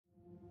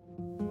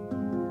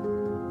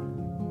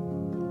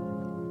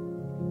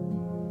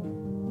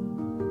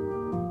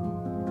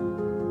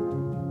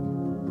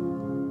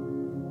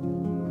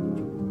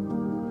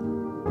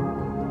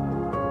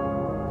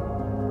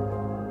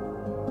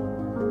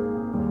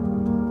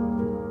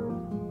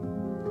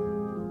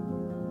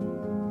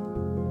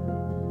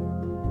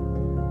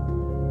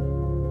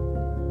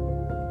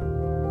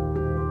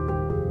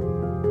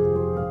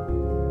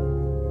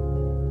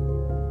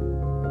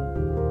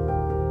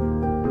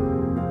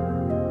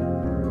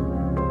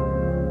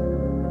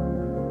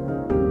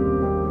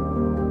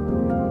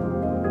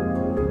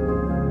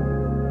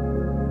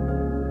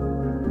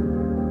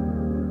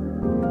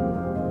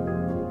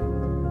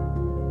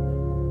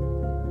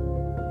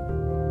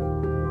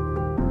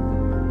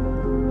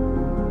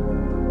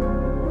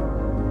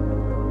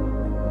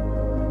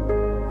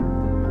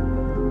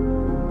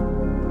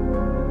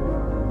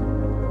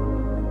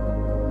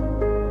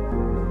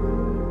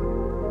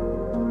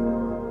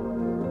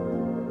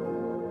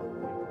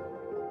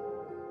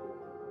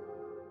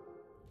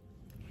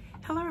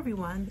Hello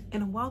everyone,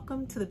 and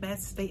welcome to the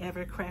Best Day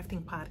Ever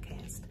Crafting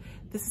Podcast.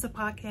 This is a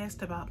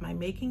podcast about my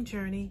making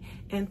journey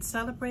and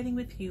celebrating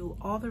with you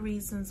all the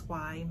reasons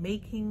why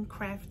making,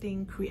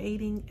 crafting,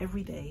 creating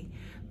every day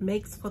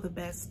makes for the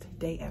best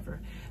day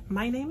ever.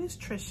 My name is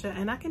Trisha,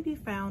 and I can be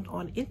found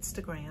on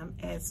Instagram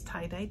as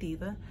Tie-Dye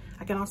Diva.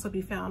 I can also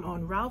be found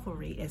on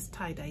Ravelry as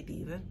Tie-Dye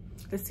Diva.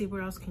 Let's see,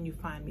 where else can you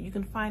find me? You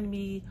can find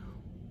me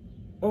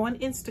on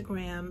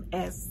Instagram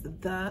as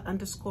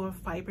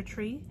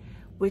 _Fibertree,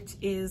 which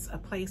is a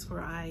place where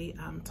I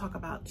talk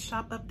about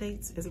shop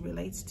updates as it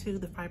relates to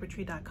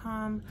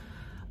thefibertree.com.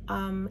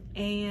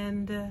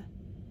 And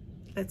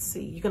let's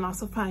see, you can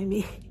also find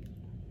me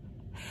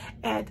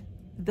at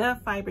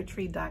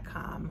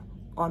thefibertree.com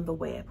on the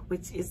web,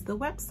 which is the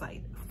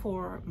website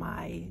for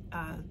my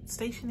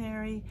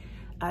stationery,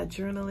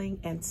 journaling,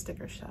 and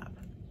sticker shop.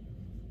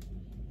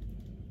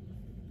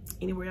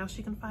 Anywhere else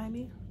you can find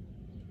me?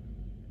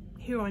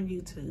 Here on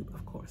YouTube,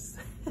 of course.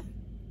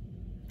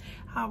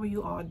 How are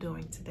you all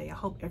doing today? I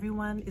hope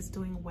everyone is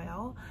doing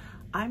well.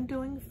 I'm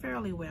doing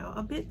fairly well,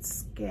 a bit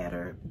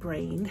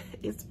scatterbrained.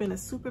 It's been a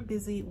super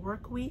busy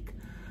work week.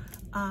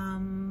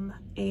 And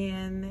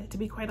to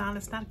be quite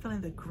honest, not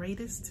feeling the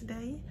greatest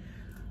today,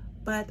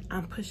 but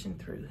I'm pushing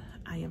through.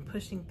 I am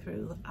pushing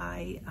through.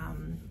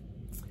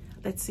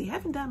 Let's see, I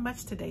haven't done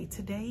much today.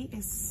 Today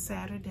is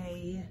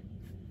Saturday.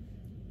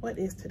 What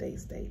is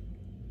today's date?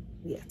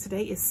 Yeah,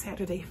 today is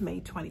Saturday, May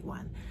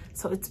 21.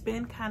 So it's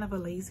been kind of a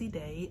lazy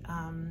day.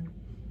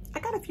 I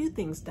got a few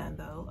things done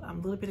though. A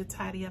little bit of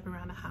tidy up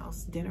around the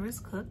house. Dinner is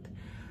cooked.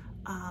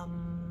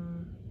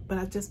 But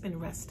I've just been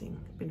resting,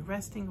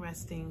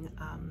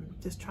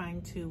 just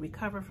trying to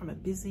recover from a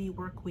busy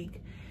work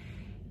week.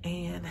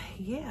 And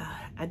yeah,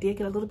 I did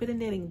get a little bit of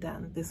knitting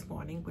done this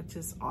morning, which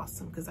is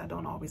awesome because I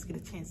don't always get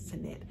a chance to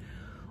knit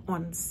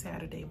on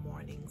Saturday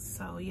mornings.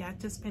 So yeah, I've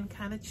just been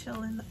kind of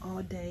chilling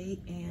all day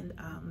and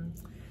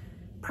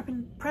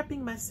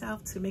prepping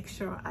myself to make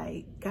sure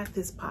I got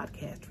this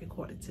podcast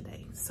recorded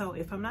today. So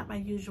if I'm not my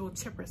usual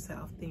chipper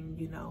self, then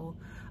you know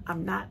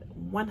I'm not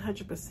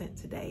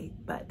 100% today,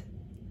 but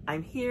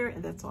I'm here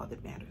and that's all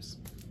that matters.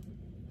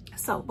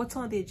 So what's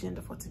on the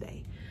agenda for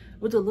today?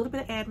 We'll do a little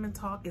bit of admin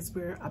talk as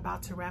we're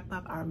about to wrap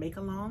up our make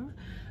along.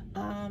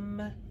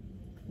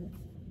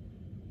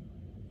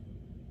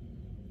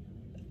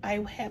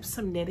 I have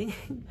some knitting.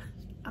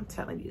 I'm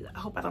telling you, I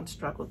hope I don't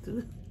struggle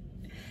through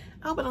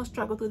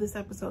this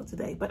episode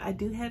today, but I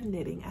do have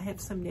knitting. I have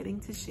some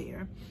knitting to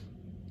share.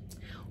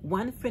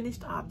 One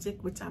finished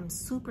object, which I'm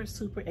super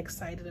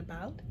excited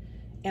about.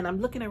 And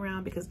I'm looking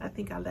around because I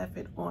think I left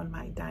it on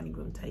my dining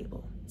room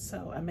table.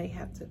 So I may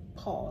have to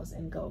pause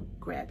and go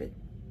grab it.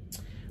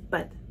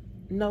 But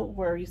no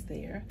worries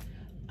there.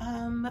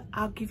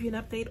 I'll give you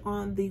an update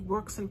on the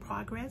works in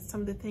progress,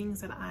 some of the things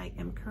that I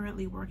am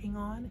currently working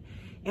on.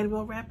 And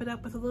we'll wrap it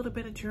up with a little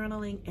bit of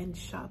journaling and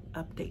shop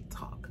update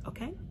talk,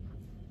 okay?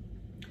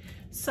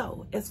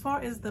 So as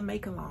far as the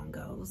make along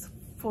goes,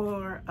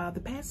 for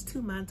the past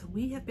 2 months,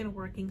 we have been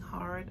working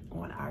hard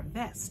on our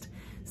vest.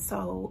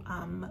 So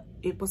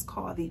it was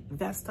called the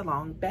Vest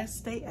Along,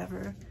 Best Day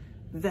Ever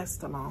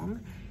Vest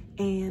Along.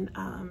 And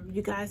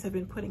you guys have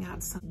been putting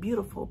out some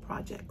beautiful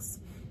projects.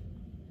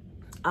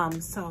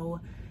 So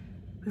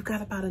we've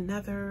got about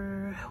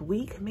another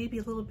week, maybe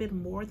a little bit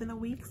more than a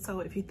week.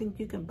 So if you think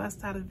you can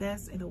bust out a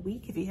vest in a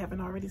week, if you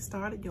haven't already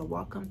started, you're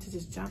welcome to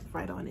just jump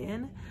right on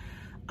in.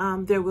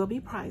 There will be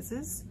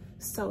prizes.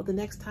 So the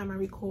next time I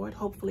record,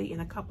 hopefully in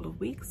a couple of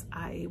weeks,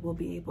 I will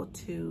be able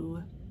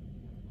to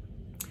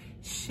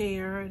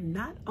share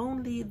not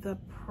only the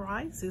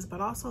prizes, but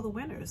also the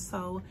winners.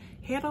 So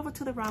head over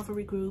to the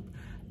Ravelry group,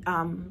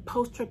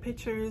 post your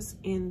pictures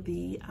in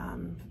the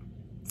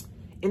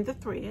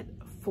thread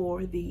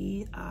for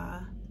the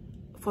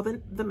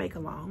make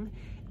along,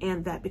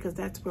 and because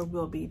that's where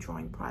we'll be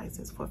drawing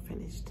prizes for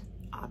finished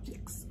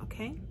objects,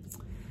 okay?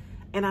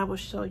 And I will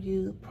show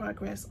you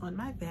progress on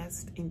my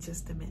vest in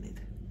just a minute.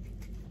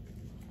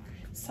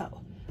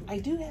 So I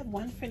do have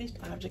one finished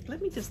object.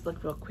 Let me just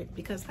look real quick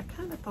because I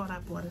kind of thought I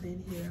brought it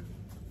in here.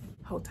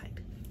 Hold tight.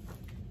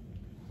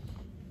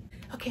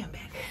 Okay, I'm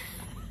back.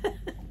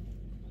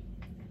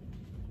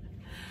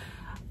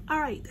 All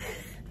right.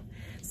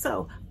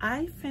 So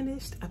I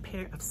finished a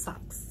pair of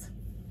socks.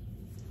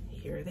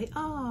 Here they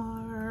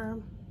are.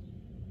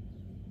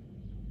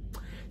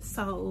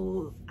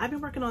 So I've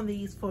been working on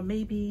these for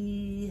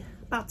maybe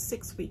about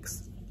 6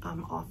 weeks,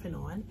 off and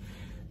on.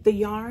 The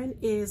yarn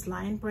is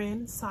Lion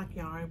Brand sock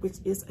yarn, which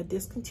is a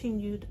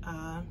discontinued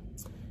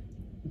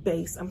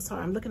base. I'm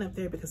sorry, I'm looking up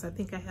there because I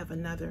think I have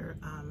another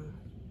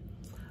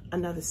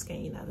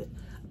skein of it.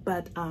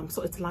 But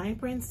so it's Lion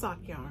Brand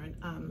sock yarn.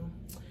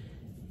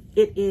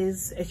 It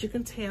is, as you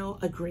can tell,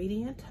 a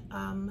gradient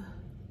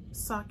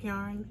sock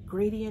yarn,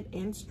 gradient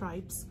and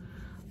stripes.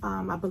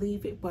 I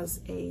believe it was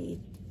a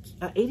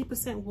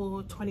 80%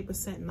 wool,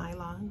 20%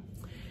 nylon.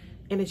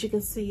 And as you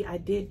can see, I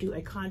did do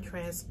a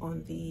contrast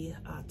on the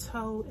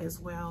toe as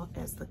well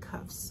as the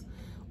cuffs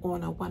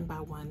on a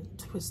 1x1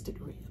 twisted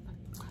rib.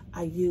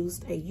 I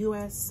used a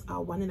US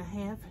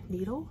 1.5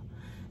 needle,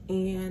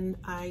 and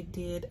I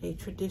did a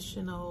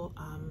traditional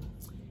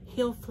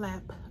heel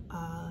flap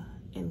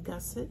and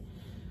gusset,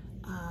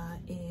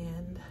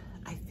 and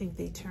I think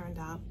they turned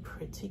out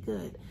pretty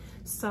good.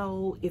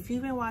 So if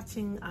you've been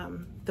watching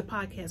the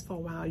podcast for a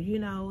while, you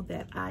know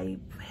that I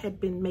had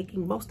been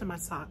making most of my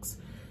socks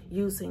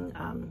using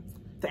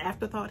the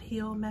afterthought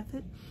heel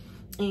method.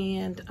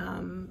 And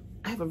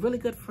I have a really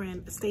good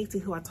friend, Stacy,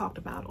 who I talked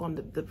about on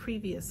the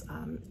previous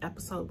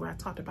episode where I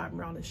talked about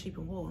Maryland sheep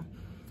and wool,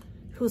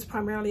 who's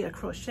primarily a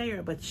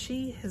crocheter, but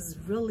she has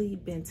really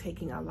been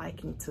taking a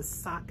liking to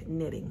sock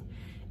knitting.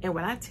 And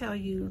when I tell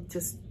you,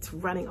 just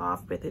running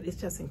off with it, it's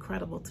just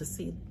incredible to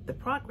see the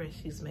progress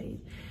she's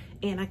made.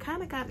 And I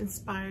kind of got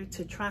inspired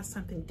to try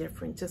something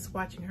different, just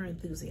watching her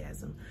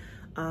enthusiasm.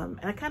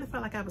 And I kind of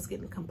felt like I was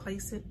getting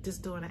complacent,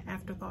 just doing an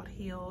afterthought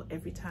heel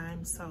every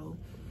time. So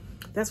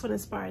that's what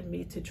inspired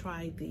me to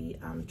try the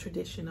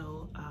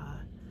traditional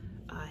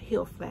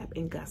heel flap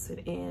and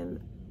gusset. And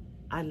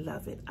I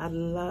love it. I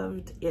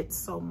loved it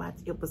so much.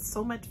 It was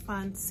so much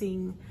fun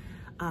seeing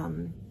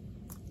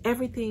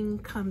everything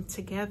come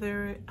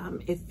together.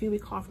 If you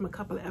recall from a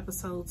couple of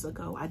episodes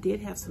ago, I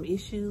did have some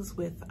issues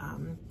with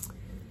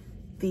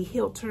the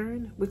heel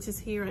turn, which is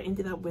here. I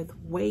ended up with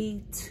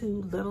way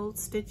too little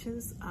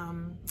stitches.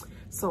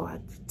 So I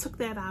took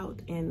that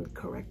out and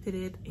corrected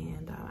it,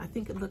 and I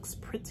think it looks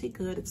pretty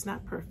good. It's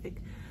not perfect,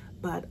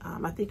 but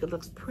I think it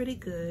looks pretty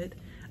good.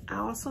 I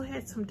also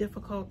had some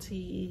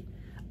difficulty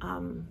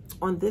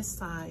on this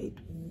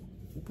side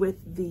with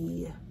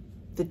the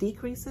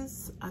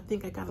decreases. I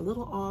think I got a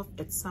little off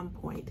at some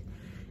point.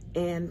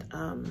 And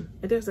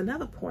there's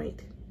another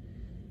point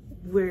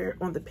where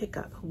on the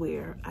pickup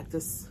where I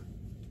just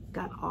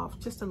got off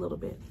just a little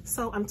bit.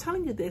 So I'm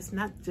telling you this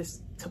not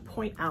just to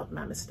point out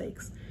my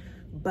mistakes,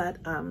 but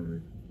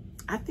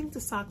I think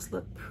the socks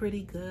look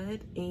pretty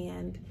good.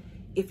 And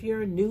if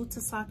you're new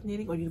to sock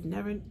knitting, or you've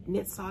never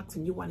knit socks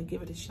and you want to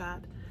give it a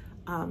shot,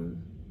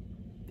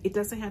 it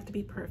doesn't have to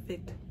be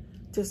perfect.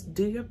 Just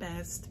do your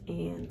best,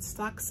 and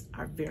socks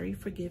are very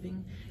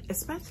forgiving,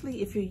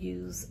 especially if you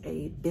use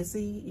a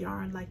busy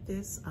yarn like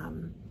this.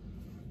 I'm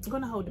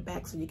going to hold it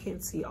back so you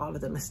can't see all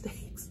of the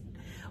mistakes,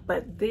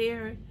 but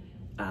there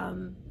are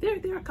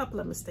a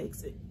couple of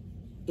mistakes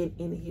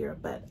in here,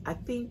 but I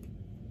think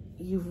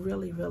you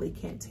really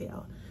can't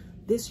tell.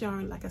 This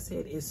yarn, like I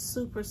said, is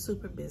super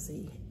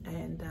busy,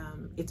 and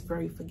it's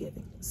very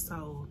forgiving.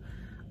 So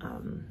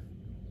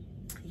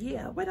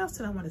yeah, what else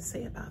did I want to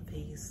say about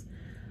these?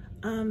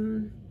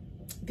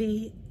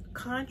 The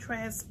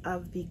contrast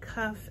of the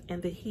cuff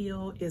and the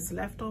heel is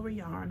leftover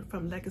yarn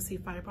from Legacy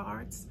Fiber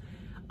Arts,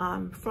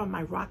 from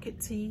my Rocket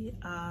Tee,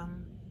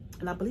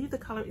 and I believe the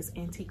color is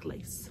Antique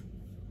Lace.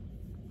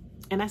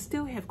 And I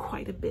still have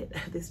quite a bit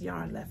of this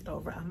yarn left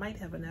over. I might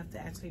have enough to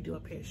actually do a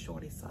pair of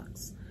shorty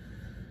socks,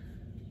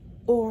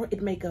 or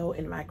it may go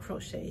in my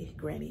crochet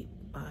granny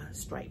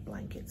stripe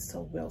blanket,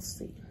 so we'll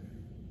see.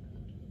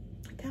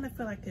 I kind of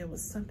feel like there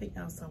was something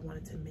else I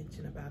wanted to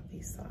mention about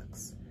these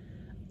socks.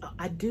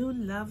 I do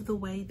love the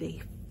way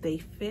they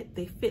fit.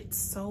 They fit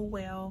so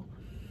well.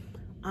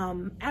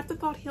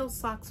 Afterthought heel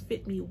socks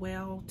fit me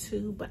well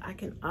too, but I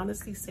can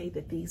honestly say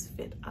that these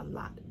fit a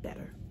lot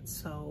better.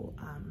 So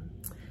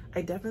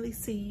I definitely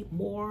see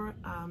more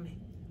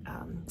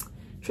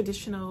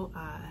traditional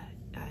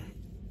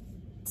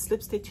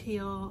slip stitch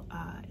heel,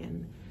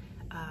 and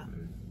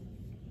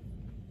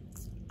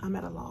I'm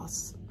at a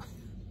loss.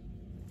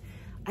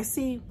 I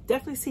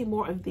definitely see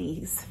more of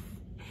these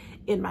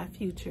in my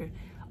future.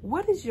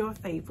 What is your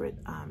favorite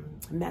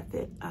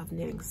method of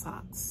knitting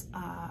socks?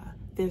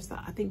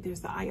 I think there's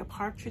the Aya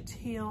Partridge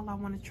heel I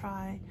want to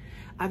try.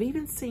 I've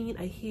even seen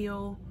a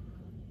heel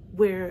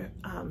where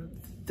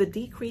the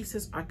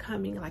decreases are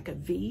coming like a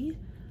V,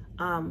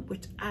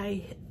 which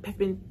I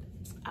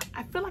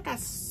feel like I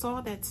saw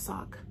that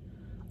sock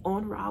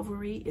on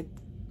Ravelry.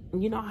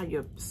 You know how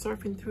you're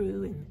surfing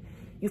through and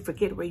you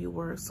forget where you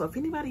were. So if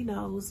anybody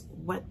knows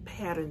what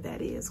pattern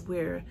that is,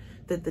 where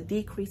the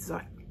decreases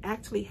are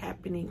actually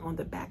happening on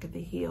the back of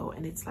the heel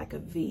and it's like a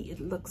V, it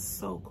looks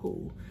so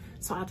cool.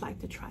 So I'd like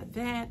to try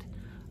that.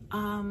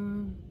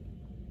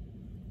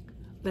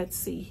 Let's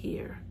see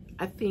here.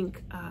 I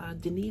think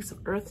Denise of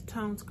Earth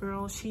Tones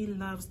Girl, she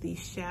loves the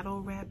shadow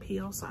wrap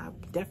heel, so I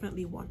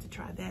definitely want to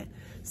try that.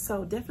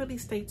 So definitely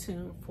stay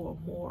tuned for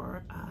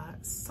more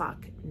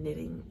sock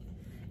knitting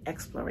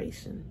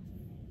exploration.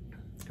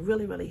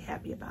 Really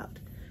happy about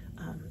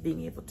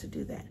being able to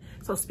do that.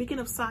 So speaking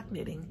of sock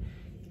knitting,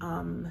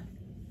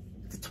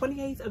 the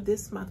 28th of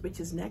this month, which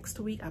is next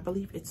week, I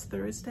believe it's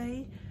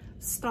Thursday,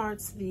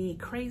 starts the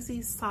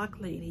Crazy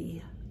Sock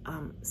Lady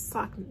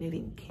sock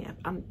knitting camp.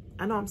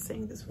 I know I'm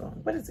saying this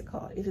wrong. What is it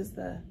called? It is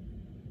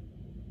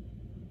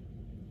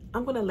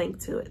I'm going to link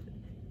to it.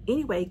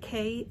 Anyway,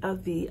 Kay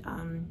of the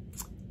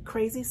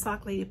Crazy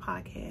Sock Lady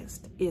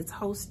podcast is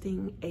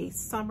hosting a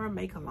summer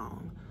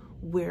make-along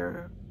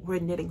where we're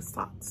knitting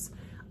socks.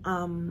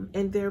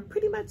 And there are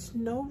pretty much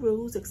no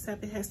rules,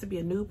 except it has to be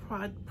a new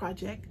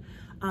project.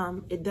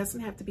 It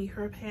doesn't have to be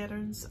her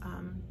patterns,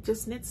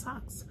 just knit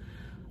socks.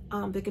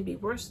 They can be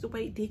worsted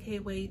weight,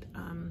 DK weight,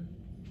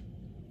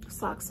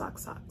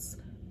 socks.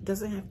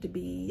 Doesn't have to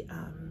be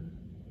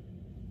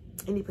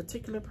any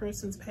particular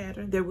person's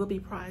pattern. There will be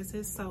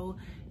prizes, so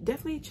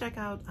definitely check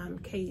out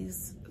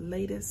Kay's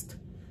latest,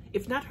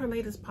 if not her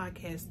latest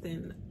podcast,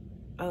 then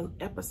an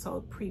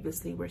episode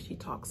previously where she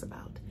talks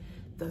about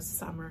the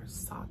summer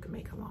sock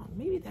make along.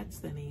 Maybe that's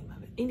the name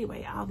of it.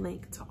 Anyway, I'll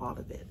link to all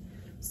of it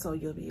so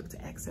you'll be able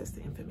to access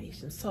the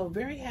information. So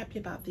very happy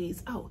about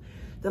these. Oh,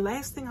 the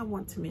last thing I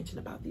want to mention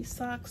about these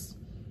socks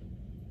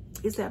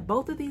is that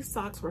both of these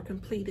socks were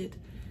completed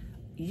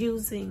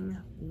using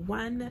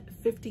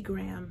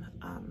 150-gram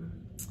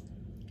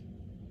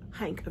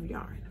hank of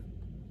yarn.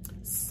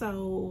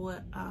 So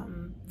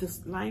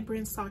this Lion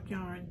Brand sock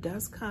yarn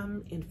does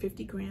come in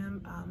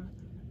 50-gram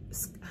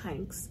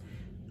hanks,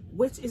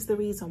 which is the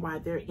reason why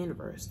they're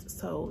inversed.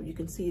 So you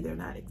can see they're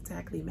not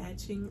exactly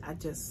matching. I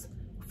just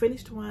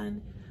finished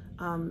one,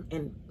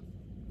 and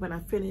when I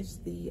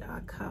finished the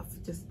cuff,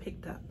 just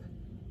picked up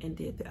and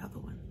did the other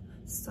one.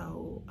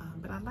 So,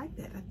 but I like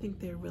that. I think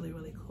they're really,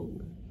 really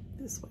cool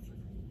this way.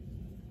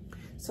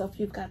 So if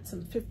you've got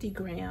some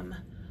 50-gram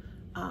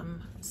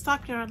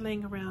sock yarn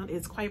laying around,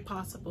 it's quite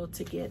possible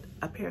to get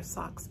a pair of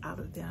socks out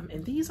of them.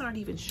 And these aren't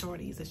even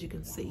shorties, as you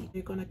can see.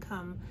 They're gonna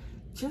come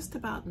just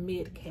about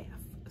mid-calf.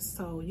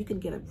 So you can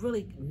get a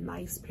really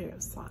nice pair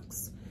of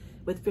socks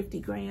with 50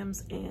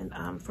 grams. And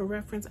for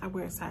reference, I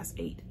wear a size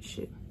 8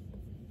 shoe.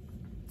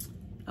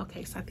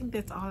 Okay, so I think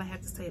that's all I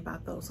have to say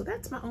about those. So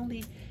that's my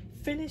only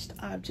finished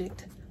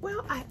object.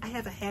 Well, I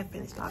have a half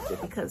finished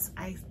object because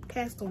I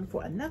cast on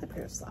for another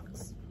pair of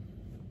socks.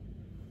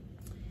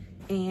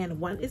 And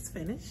one is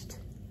finished.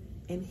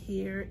 And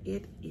here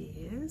it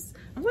is.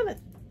 Let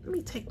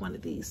me take one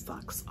of these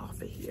socks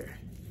off of here,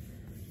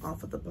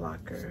 off of the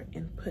blocker,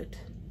 and put,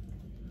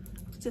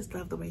 I just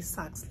love the way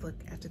socks look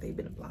after they've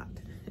been blocked.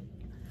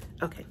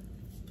 Okay.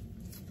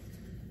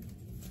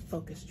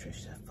 Focus,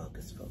 Trisha,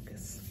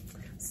 focus.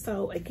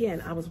 So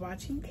again, I was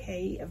watching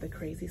Kay of the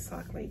Crazy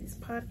Sock Ladies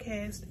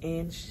podcast,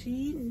 and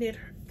she knit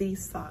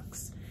these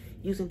socks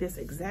using this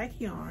exact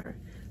yarn.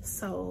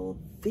 So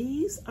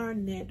these are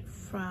knit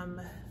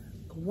from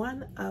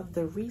one of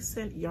the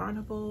recent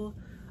Yarnable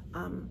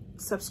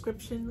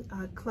subscription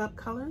club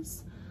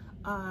colors,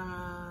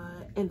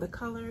 and the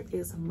color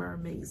is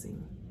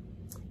Mermazing.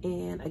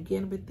 And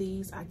again, with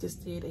these, I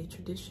just did a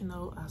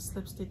traditional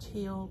slip stitch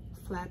heel,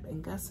 flap,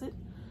 and gusset,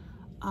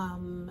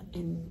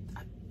 and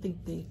I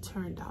think they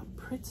turned out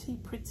pretty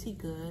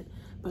good.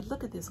 But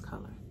look at this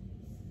color.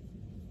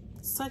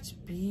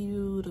 Such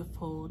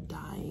beautiful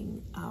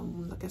dyeing.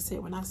 Like I said,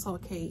 when I saw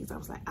Kay's, I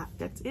was like,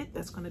 that's it.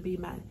 That's going to be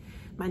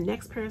my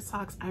next pair of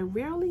socks. I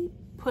rarely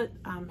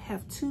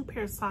have 2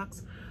 pair of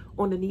socks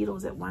on the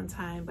needles at one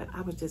time, but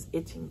I was just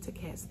itching to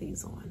cast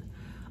these on.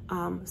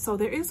 So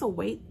there is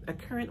a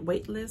current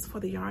wait list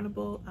for the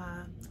Yarnable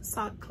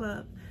sock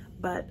club,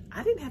 but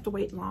I didn't have to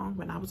wait long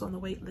when I was on the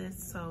wait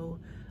list. So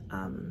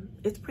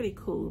it's pretty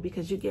cool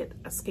because you get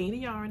a skein of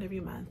yarn every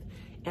month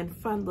and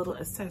fun little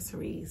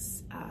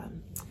accessories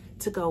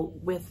to go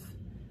with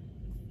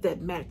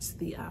that match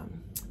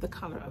the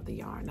color of the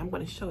yarn. I'm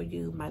going to show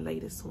you my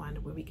latest one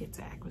when we get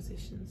to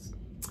acquisitions.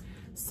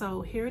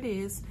 So here it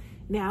is.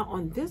 Now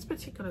on this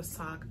particular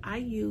sock, I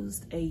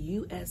used a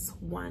US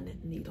 1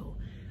 needle.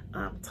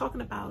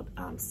 Talking about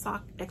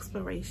sock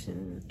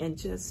exploration and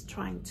just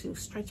trying to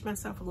stretch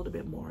myself a little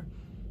bit more.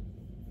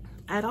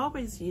 I'd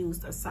always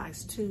used a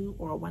size 2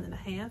 or a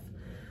 1.5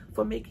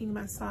 for making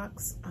my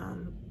socks,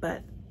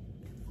 but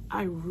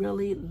I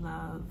really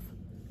love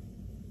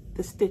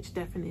the stitch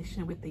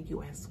definition with the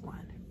US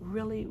 1.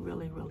 Really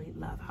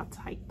love how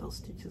tight those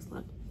stitches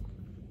look.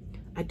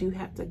 I do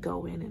have to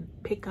go in and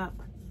pick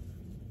up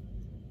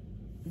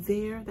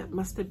there. That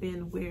must have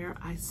been where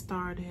I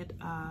started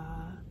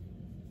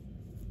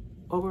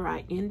or where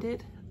I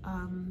ended,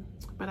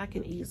 but I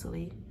can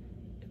easily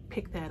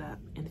pick that up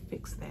and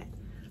fix that.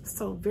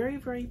 So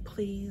very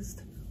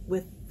pleased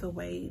with the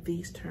way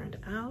these turned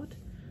out.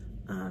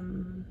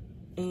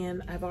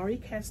 And I've already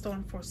cast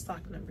on for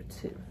sock number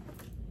 2.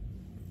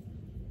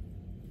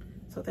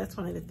 So that's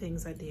one of the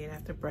things I did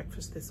after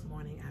breakfast this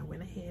morning. I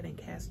went ahead and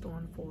cast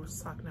on for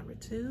sock number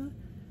 2.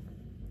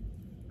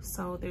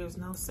 So there's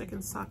no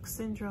second sock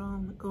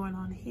syndrome going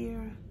on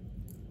here.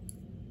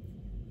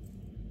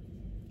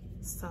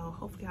 So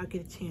hopefully I'll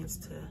get a chance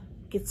to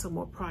get some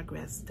more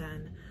progress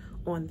done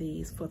on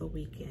these for the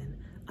weekend.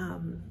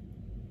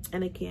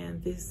 And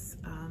again, these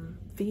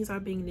are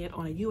being knit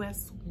on a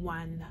US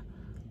 1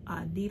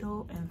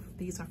 needle, and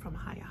these are from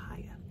Hiya.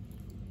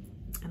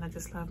 And I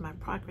just love my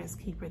Progress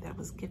Keeper that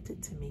was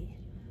gifted to me.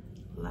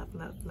 Love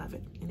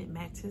it. And it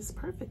matches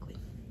perfectly.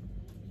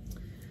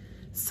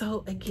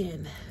 So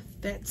again,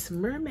 that's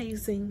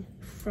Mermazing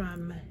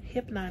from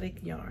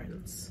Hypnotic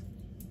Yarns.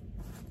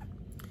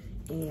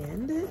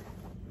 And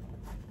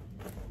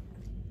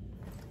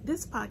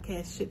this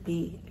podcast should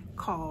be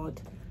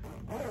called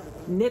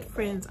Knit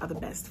Friends Are the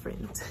Best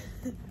Friends.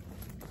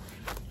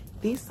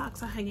 These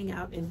socks are hanging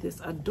out in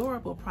this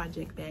adorable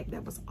project bag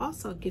that was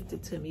also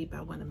gifted to me by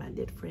one of my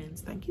knit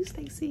friends. Thank you,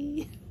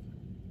 Stacy.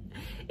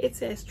 It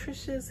says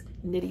Trisha's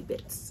Knitty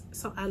Bits.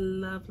 So I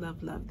love,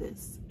 love, love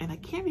this. And I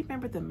can't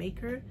remember the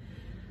maker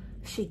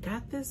she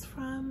got this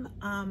from,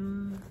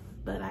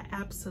 but I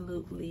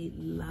absolutely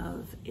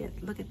love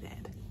it. Look at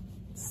that.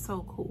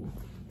 So cool.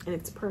 And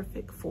it's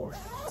perfect for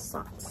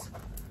socks.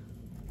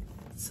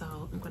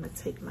 So I'm gonna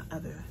take my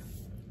other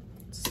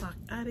sock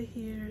out of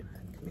here.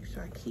 Make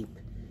sure I keep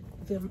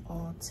them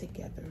all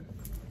together.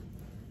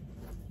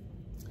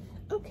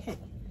 Okay,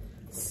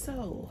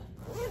 so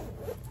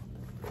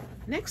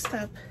next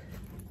up,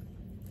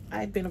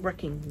 I've been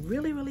working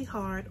really, really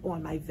hard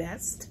on my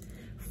vest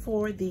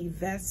for the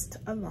Vest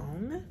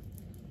Alone.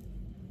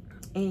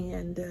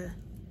 And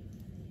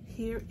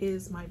here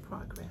is my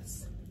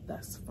progress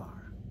thus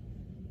far.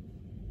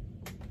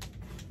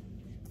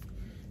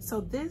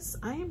 So this,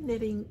 I am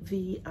knitting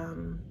the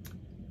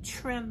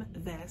Trim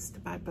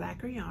Vest by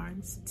Blacker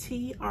Yarns,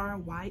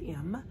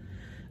 TRYM.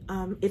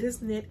 It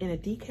is knit in a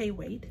DK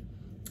weight,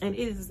 and it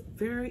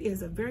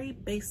is a very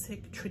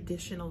basic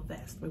traditional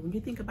vest. But when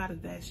you think about a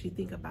vest, you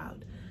think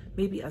about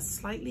maybe a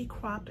slightly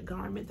cropped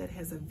garment that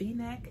has a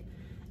V-neck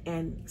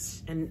and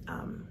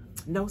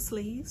no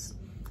sleeves,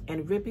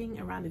 and ribbing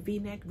around the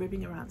V-neck,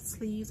 ribbing around the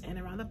sleeves and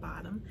around the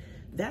bottom.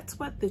 That's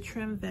what the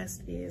Trim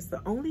Vest is.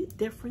 The only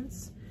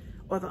difference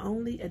or the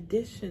only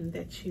addition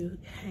that you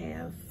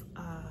have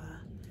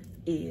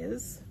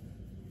is,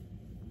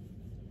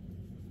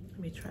 let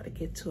me try to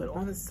get to it.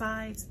 On the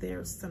sides,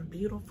 there's some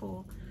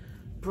beautiful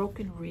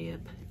broken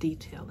rib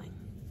detailing.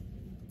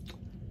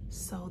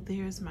 So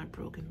there's my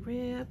broken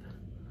rib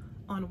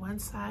on one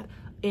side.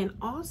 And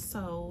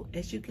also,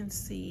 as you can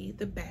see,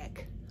 the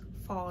back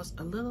falls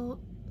a little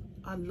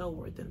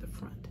lower than the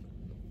front.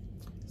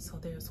 So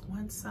there's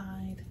one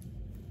side.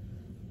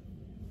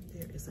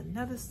 There is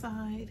another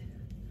side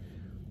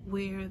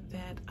where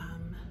that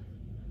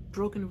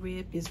broken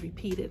rib is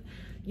repeated.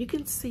 You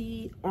can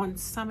see on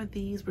some of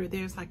these where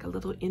there's like a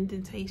little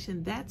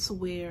indentation. That's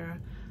where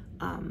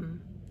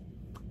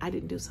I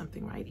didn't do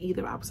something right.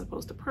 Either I was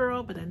supposed to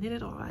purl, but I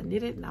knitted, or I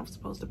knitted and I was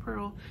supposed to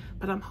purl.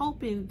 But I'm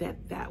hoping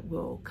that that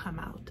will come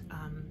out.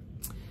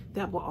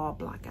 That will all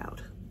block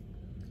out.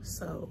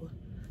 So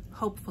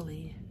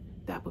hopefully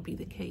that will be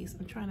the case.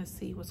 I'm trying to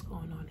see what's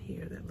going on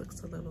here. That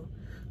looks a little,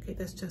 okay,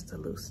 that's just a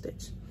loose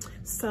stitch.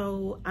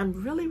 So I'm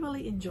really,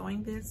 really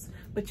enjoying this.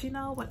 But you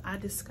know what I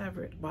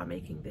discovered while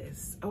making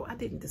this? Oh, I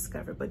didn't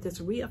discover, but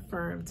just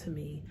reaffirmed to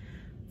me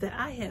that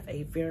I have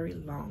a very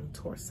long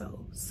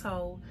torso.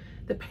 So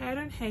the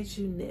pattern has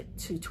you knit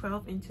to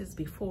 12 inches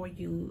before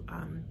you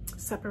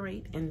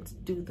separate and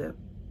do the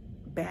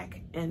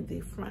back and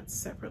the front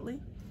separately.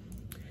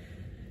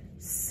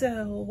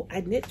 So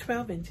I knit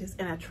 12 inches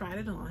and I tried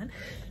it on.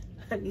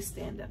 Let me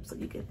stand up so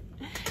you can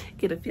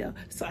get a feel.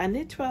 So I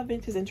knit 12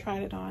 inches and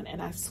tried it on,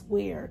 and I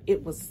swear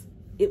it was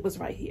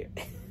right here.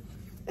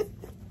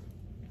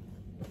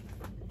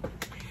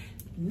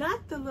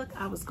 Not the look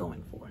I was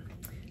going for.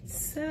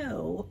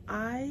 So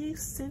I,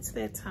 since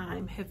that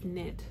time, have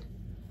knit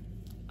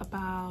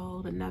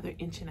about another 1.5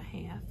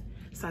 inches.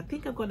 So I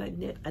think I'm gonna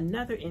knit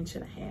another 1.5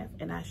 inches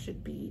and I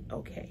should be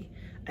okay.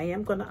 I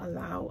am gonna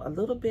allow a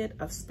little bit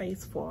of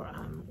space for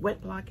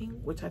wet blocking,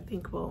 which I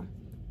think will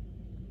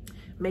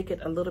make it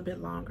a little bit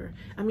longer.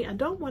 I mean, I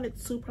don't want it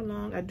super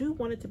long. I do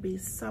want it to be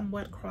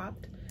somewhat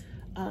cropped.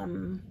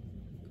 I'm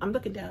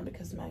looking down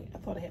because I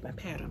thought I had my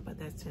pattern, but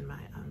that's in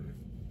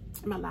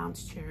my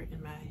lounge chair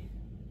in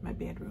my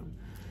bedroom.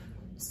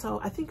 So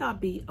I think I'll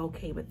be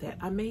okay with that.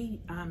 I may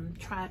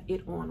try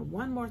it on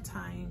one more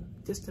time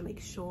just to make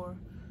sure,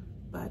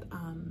 but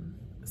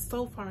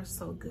so far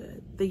so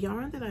good. The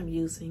yarn that I'm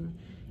using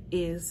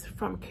is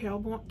from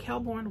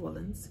Kelbourne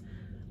Woolens.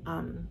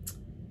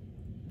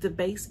 The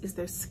base is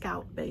their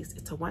Scout base.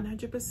 It's a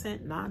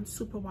 100%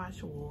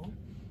 non-superwash wool,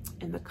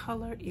 and the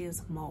color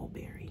is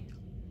mulberry.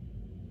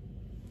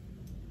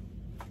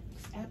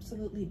 It's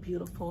absolutely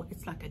beautiful.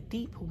 It's like a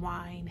deep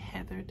wine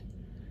heathered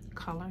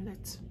color.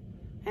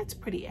 That's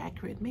pretty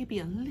accurate. Maybe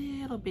a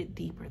little bit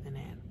deeper than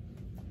that.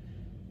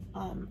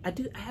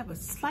 I have a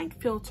slight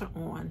filter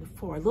on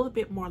for a little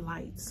bit more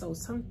light. So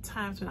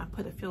sometimes when I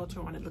put a filter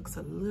on, it looks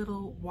a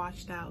little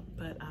washed out,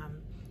 but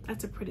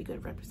that's a pretty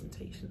good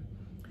representation.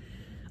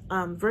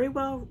 Very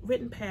well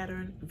written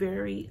pattern,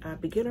 very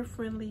beginner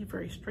friendly,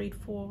 very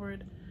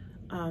straightforward.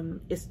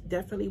 It's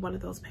definitely one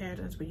of those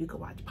patterns where you can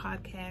watch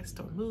podcasts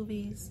or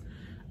movies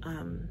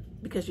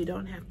because you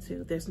don't have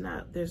to, there's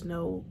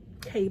no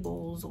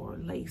cables or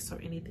lace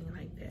or anything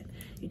like that.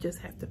 You just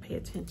have to pay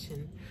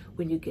attention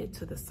when you get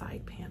to the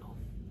side panel.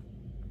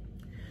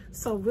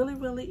 So really,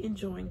 really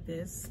enjoying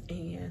this,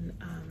 and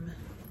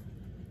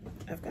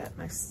I've got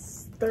my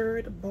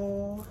third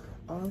ball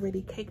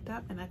already caked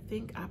up, and I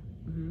think I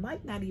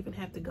might not even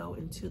have to go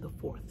into the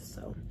fourth,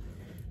 so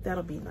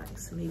that'll be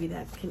nice. Maybe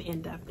that can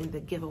end up in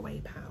the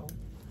giveaway pile.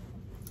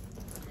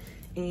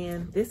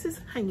 And this is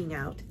hanging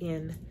out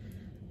in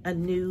a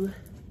new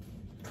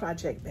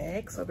project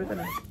bag, so we're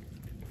gonna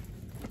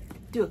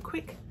do a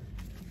quick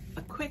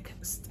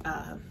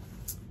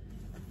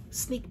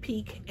sneak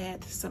peek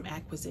at some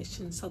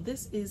acquisitions. So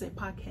this is a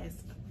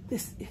podcast.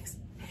 This is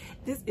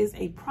This is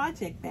a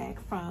project bag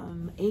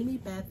from Amy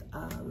Beth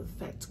of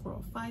Fat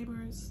Squirrel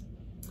Fibers,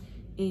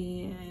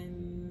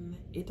 and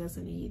it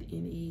doesn't need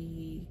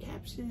any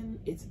caption.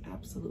 It's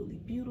absolutely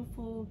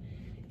beautiful.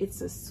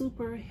 It's a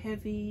super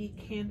heavy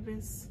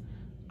canvas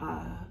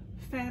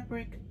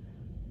fabric,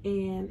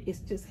 and it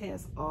just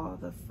has all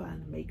the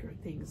fun maker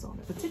things on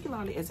it,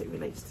 particularly as it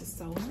relates to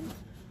sewing.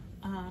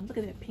 Look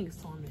at that pink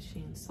sewing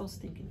machine, so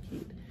stinking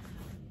cute.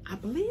 I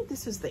believe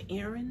this is the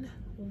Aran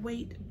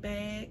weight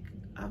bag,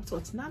 so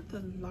it's not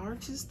the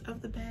largest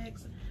of the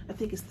bags. I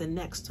think it's the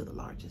next to the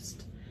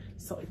largest.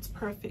 So it's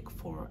perfect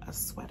for a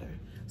sweater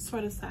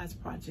size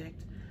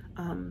project.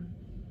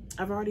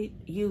 I've already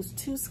used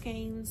 2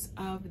 skeins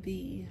of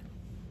the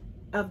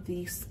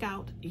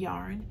Scout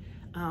yarn,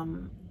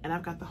 and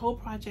I've got the whole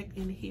project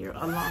in here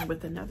along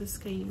with another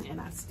skein, and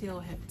I still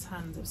have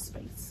tons of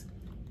space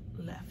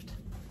left.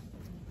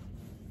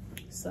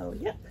 So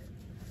yep,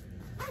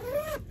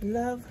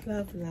 love,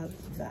 love,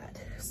 love that.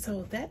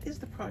 So that is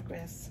the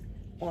progress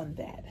on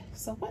that.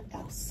 So what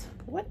else?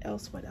 What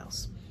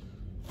else?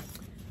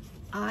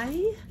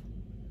 I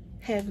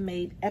have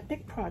made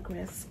epic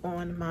progress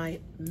on my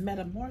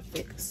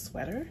Metamorphic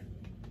sweater.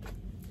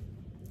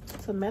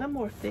 So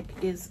Metamorphic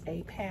is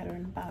a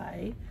pattern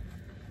by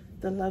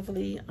the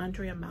lovely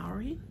Andrea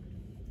Mowry.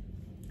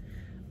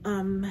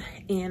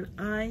 And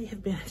I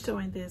have been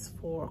showing this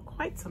for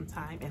quite some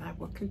time, and I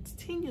will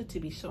continue to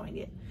be showing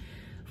it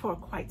for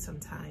quite some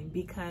time,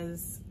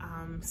 because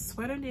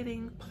sweater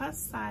knitting, plus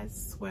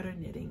size sweater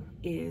knitting,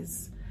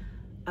 is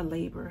a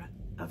labor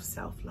of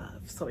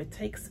self-love. So it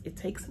takes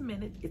a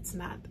minute. It's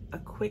not a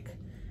quick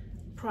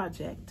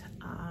project,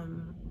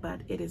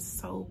 but it is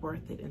so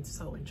worth it and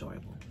so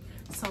enjoyable.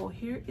 So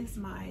here is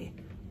my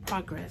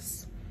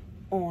progress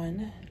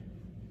on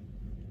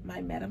my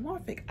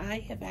Metamorphic. I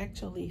have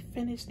actually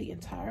finished the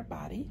entire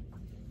body.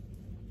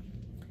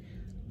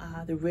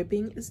 The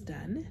ribbing is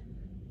done,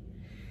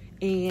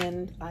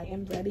 and I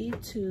am ready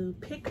to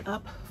pick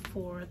up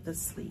for the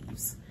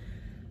sleeves.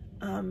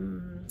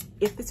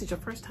 If this is your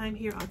first time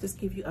here, I'll just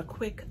give you a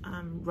quick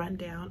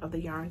rundown of the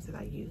yarns that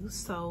I use.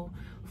 So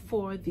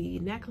for the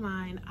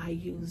neckline, I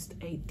used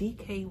a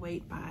DK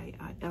weight by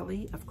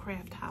Ellie of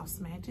Craft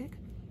House Magic.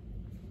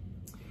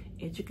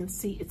 As you can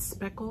see, it's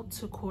speckled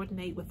to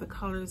coordinate with the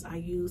colors I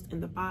used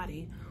in the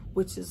body,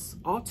 which is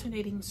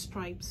alternating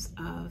stripes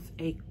of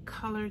a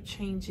color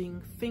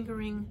changing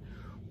fingering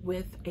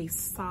with a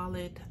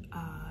solid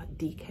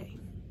DK.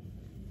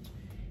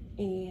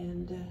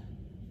 And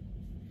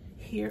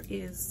here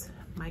is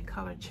my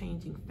color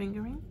changing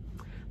fingering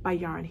by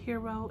Yarn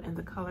Hero, and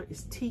the color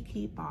is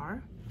Tiki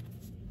Bar.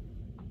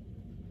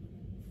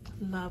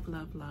 Love,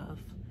 love,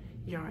 love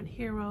Yarn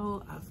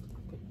Hero. I've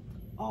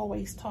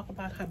always talk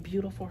about how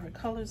beautiful her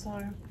colors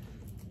are,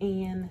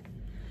 and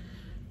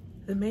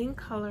the main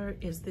color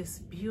is this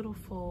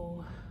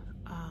beautiful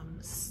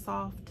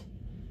soft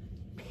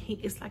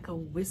pink. It's like a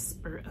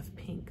whisper of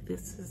pink.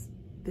 This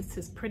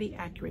is pretty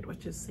accurate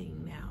what you're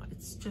seeing now.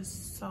 It's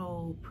just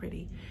so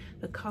pretty.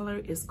 The color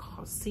is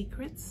called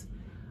Secrets,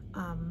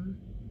 and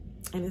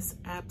it's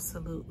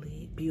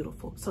absolutely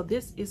beautiful. So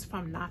this is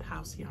from Knot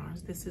House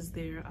Yarns. This is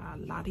their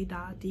La Di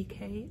Da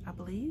DK, I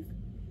believe.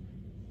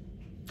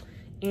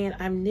 And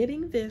I'm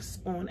knitting this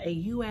on a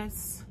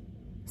US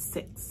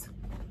 6.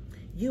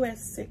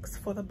 US 6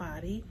 for the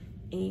body,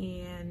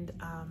 and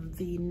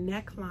the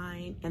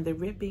neckline and the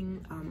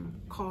ribbing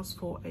calls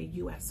for a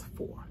US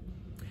 4.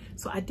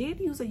 So I did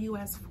use a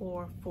US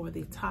 4 for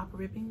the top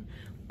ribbing,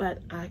 but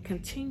I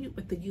continued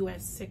with the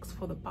US 6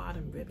 for the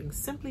bottom ribbing,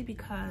 simply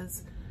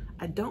because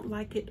I don't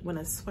like it when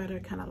a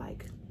sweater kind of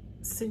like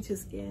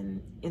cinches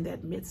in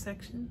that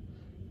midsection.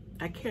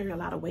 I carry a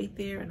lot of weight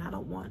there, and I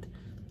don't want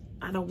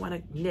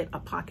to knit a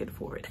pocket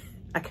for it.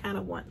 I kind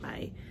of want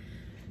my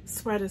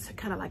sweaters to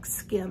kind of like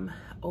skim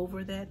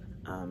over that,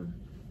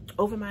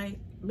 over my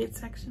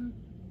midsection,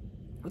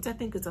 which I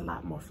think is a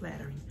lot more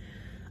flattering.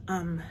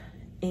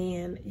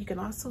 And you can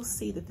also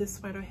see that this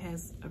sweater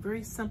has a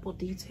very simple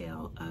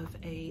detail of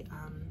a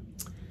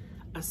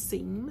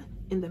seam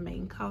in the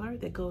main color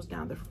that goes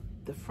down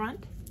the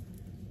front,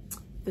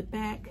 the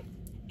back,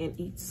 and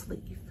each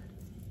sleeve.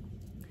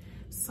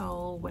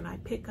 So when I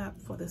pick up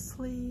for the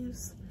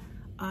sleeves,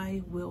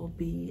 I will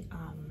be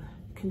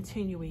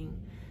continuing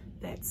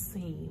that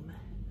seam.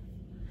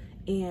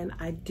 And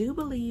I do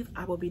believe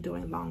I will be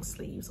doing long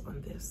sleeves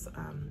on this.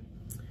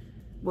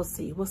 We'll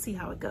see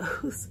how it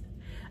goes.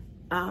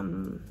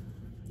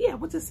 Yeah,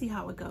 we'll just see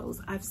how it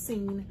goes. I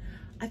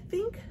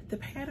think the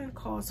pattern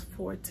calls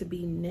for it to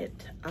be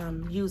knit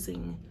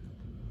using,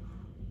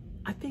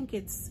 I think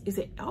is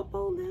it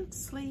elbow length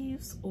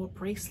sleeves or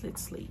bracelet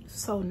sleeves?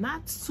 So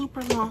not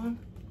super long.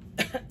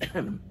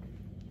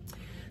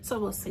 So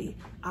we'll see.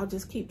 I'll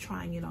just keep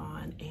trying it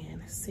on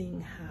and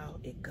seeing how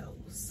it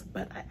goes.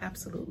 But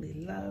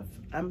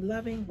I'm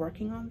loving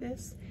working on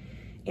this,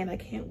 and I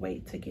can't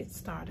wait to get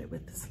started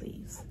with the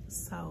sleeves.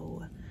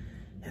 So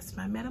that's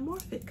my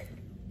Metamorphic.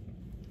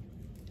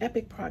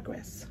 Epic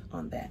progress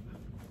on that.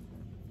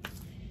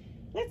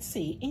 Let's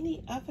see,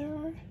 any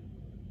other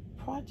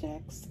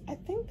projects, I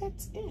think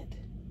that's it.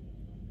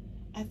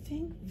 I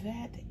think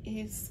that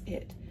is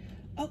it.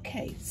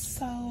 Okay,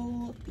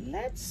 so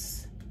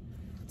let's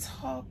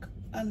talk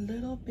a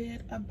little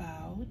bit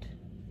about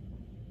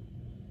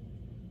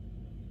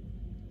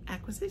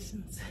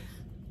acquisitions.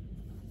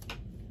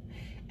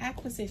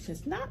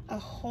 Acquisitions, not a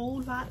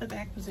whole lot of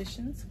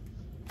acquisitions,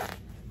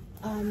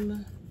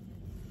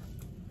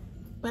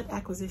 but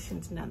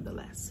acquisitions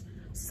nonetheless.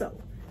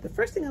 So the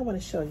first thing I want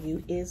to show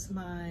you is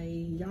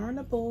my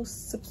Yarnable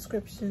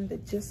subscription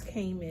that just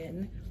came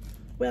in.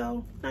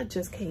 Well, not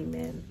just came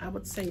in, I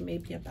would say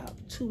maybe about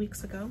 2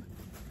 weeks ago.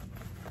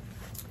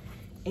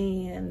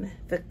 And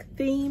the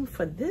theme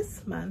for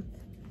this month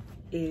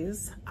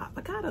is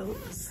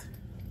avocados.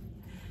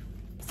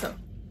 So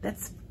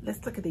let's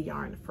look at the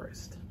yarn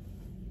first.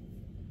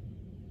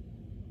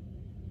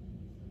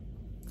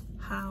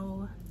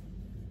 How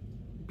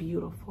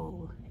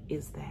beautiful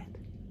is that?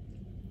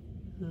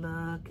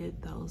 Look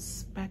at those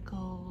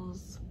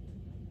speckles.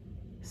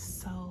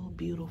 So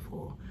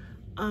beautiful.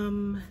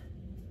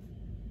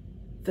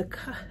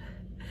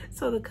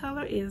 So the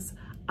color is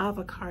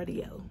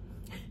avocado.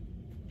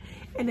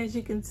 And as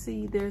you can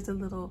see, there's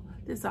an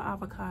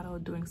avocado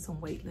doing some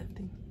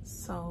weightlifting.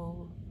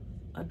 So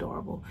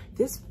adorable.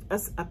 This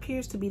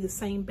appears to be the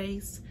same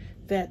base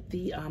that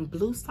the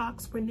blue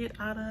socks were knit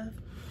out of,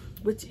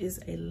 which is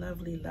a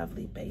lovely,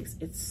 lovely base.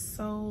 It's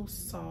so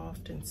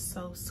soft and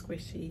so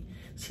squishy.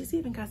 She's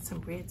even got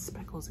some red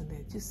speckles in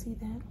there. Did you see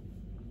that?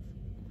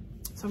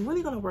 So I'm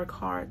really gonna work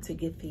hard to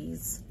get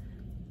these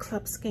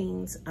club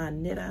skeins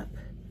knit up.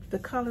 The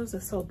colors are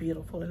so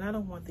beautiful, and I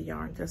don't want the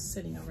yarn just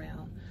sitting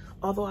around.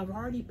 Although I've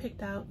already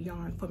picked out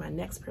yarn for my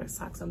next pair of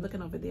socks. I'm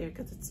looking over there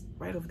because it's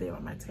right over there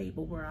on my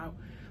table where I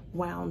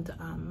wound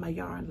my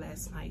yarn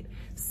last night.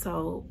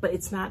 So, but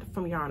it's not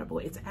from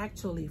Yarnable. It's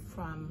actually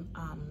from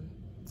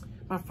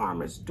my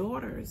Farmer's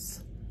Daughter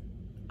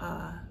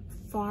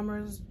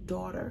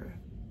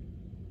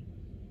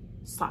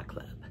sock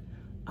club.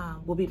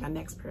 Will be my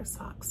next pair of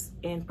socks.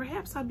 And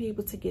perhaps I'll be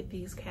able to get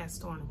these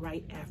cast on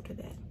right after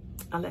that,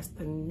 unless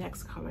the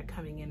next color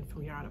coming in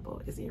from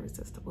Yarnable is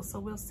irresistible. So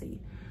we'll see.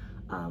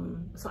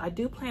 So I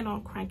do plan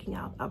on cranking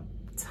out a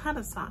ton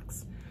of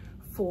socks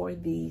for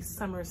the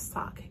summer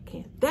sock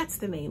camp. That's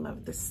the name of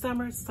it, the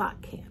summer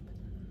sock camp.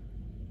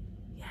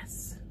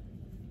 Yes,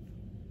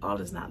 all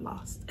is not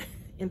lost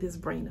in this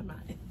brain of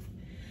mine.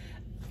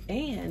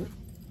 And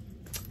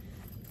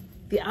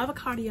the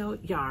avocado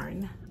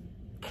yarn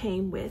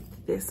came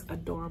with this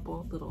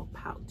adorable little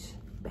pouch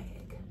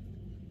bag,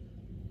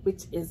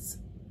 which is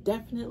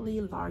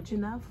definitely large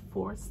enough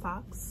for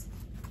socks.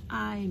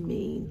 I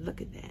mean, look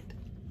at that.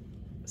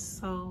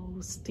 So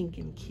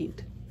stinking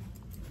cute.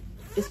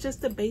 It's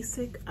just a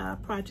basic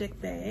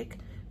project bag,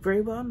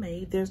 very well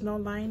made. There's no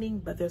lining,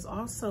 but there's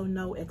also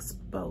no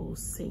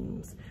exposed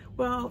seams.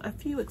 Well, a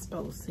few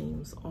exposed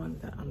seams on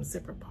the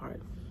zipper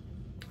part,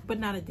 but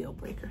not a deal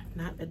breaker,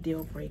 not a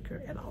deal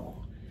breaker at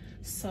all.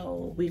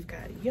 So we've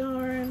got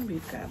yarn,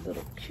 we've got a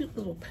little cute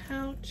little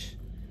pouch,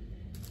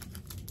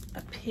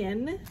 a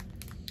pin,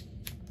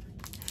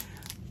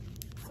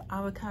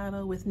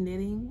 avocado with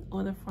knitting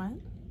on the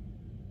front,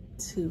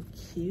 too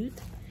cute,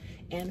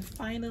 and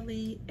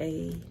finally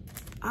a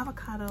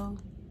avocado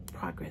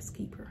progress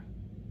keeper.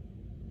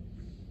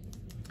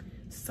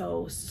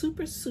 So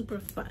super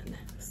fun,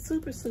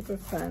 super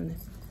fun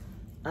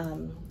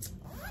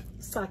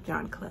sock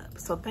yarn club.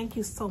 So thank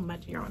you so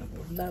much,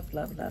 Yarnable.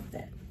 Love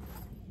that.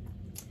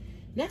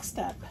 Next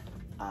up,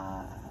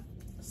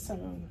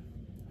 some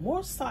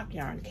more sock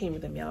yarn came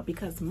in the mail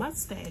because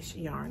Mustache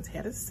Yarns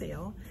had a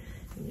sale.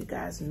 And you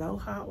guys know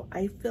how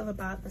I feel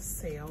about the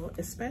sale,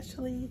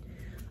 especially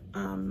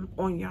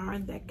on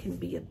yarn that can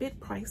be a bit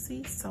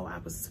pricey. So I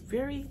was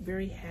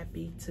very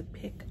happy to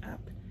pick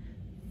up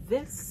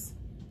this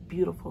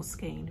beautiful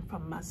skein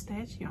from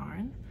Mustache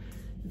Yarn.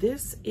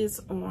 This is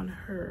on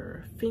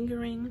her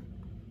fingering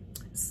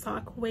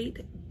sock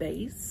weight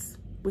base,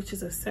 which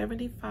is a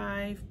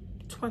 75-25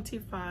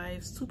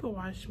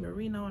 superwash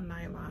merino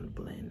nylon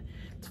blend.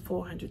 It's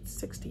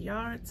 460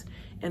 yards,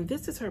 and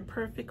this is her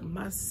perfect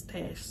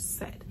mustache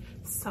set.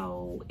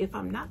 So if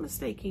I'm not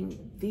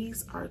mistaken,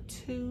 these are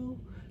two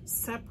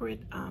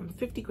separate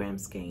 50-gram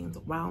skeins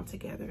wound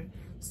together,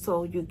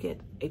 so you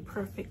get a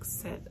perfect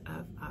set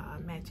of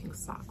matching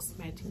socks,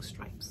 matching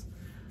stripes,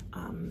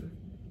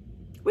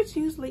 which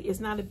usually is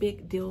not a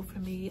big deal for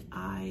me.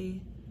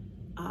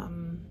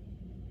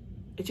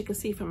 As you can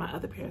see from my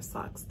other pair of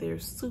socks, they're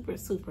super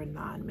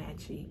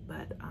non-matchy,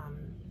 but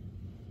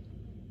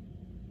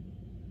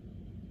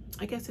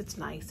I guess it's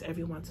nice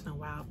every once in a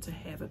while to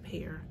have a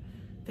pair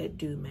that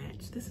do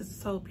match. This is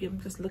so beautiful.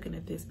 I'm just looking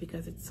at this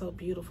because it's so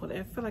beautiful.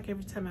 I feel like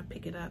every time I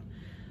pick it up,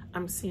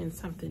 I'm seeing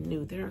something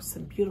new. There are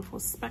some beautiful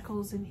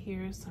speckles in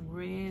here, some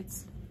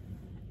reds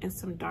and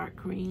some dark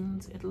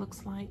greens, it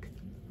looks like.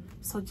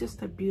 So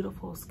just a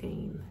beautiful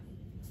skein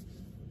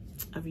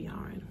of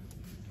yarn.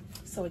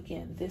 So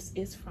again, this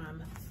is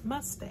from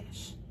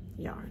Mustache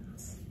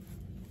Yarns.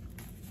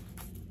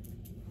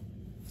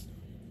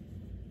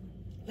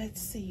 let's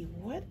see,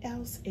 what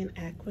else in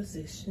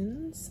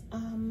acquisitions?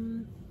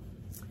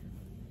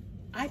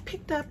 I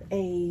picked up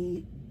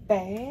a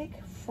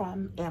bag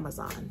from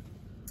Amazon.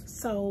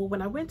 So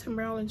when I went to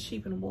Maryland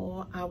Sheep and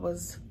Wool, I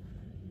was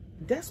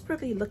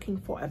desperately looking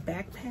for a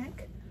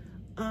backpack.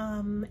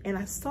 And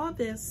I saw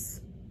this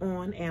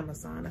on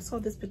Amazon. I saw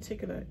this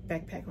particular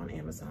backpack on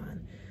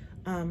Amazon.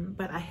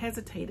 But I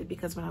hesitated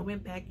because when I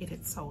went back, it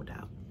had sold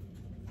out.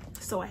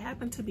 So I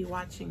happened to be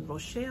watching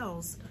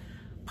Rochelle's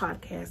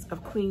podcast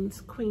of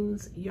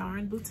Queen's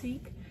Yarn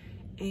Boutique,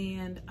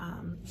 and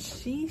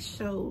she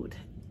showed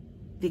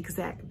the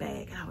exact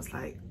bag. I was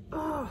like,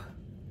 oh,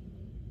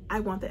 I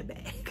want that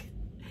bag.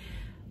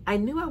 I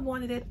knew I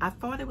wanted it. I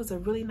thought it was a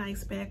really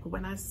nice bag, but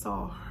when I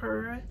saw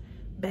her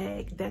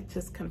bag, that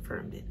just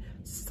confirmed it.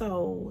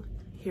 So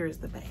here's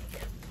the bag.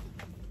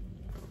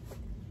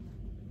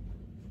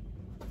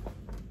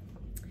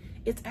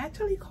 It's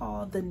actually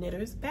called the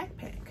Knitter's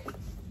Backpack.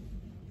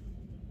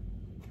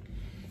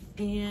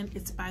 And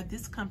it's by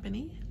this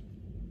company.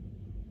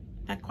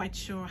 Not quite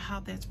sure how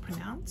that's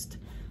pronounced,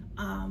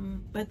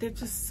 but there's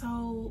just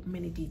so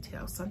many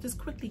details. So I'll just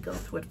quickly go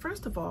through it.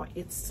 First of all,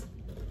 it's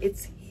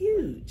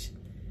huge.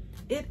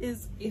 It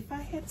is, if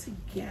I had to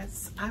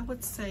guess, I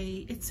would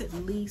say it's at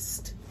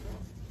least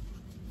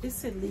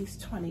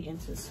 20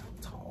 inches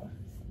tall.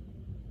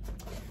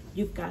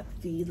 You've got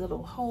the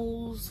little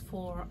holes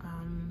for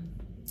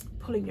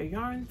pulling your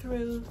yarn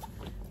through.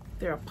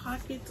 There are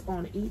pockets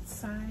on each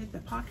side. The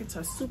pockets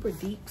are super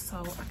deep, so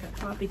I could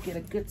probably get a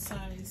good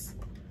size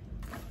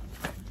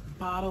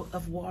bottle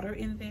of water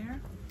in there.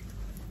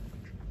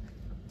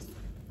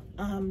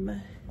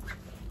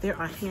 There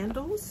are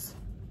handles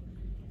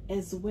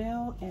as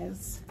well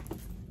as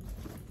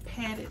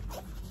padded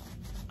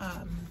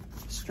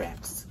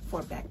straps for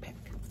a backpack.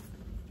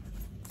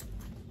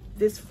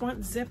 This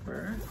front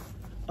zipper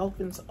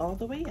opens all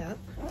the way up,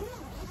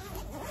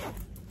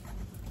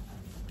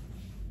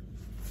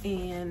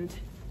 and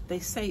they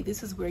say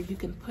this is where you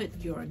can put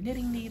your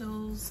knitting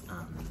needles,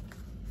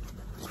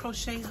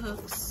 crochet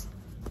hooks.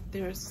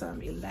 There's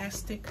some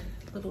elastic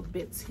little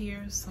bits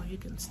here so you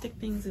can stick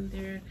things in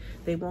there.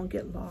 They won't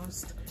get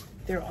lost.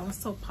 There are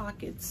also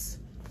pockets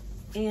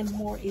and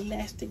more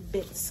elastic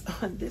bits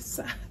on this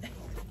side.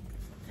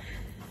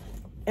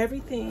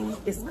 Everything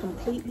is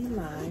completely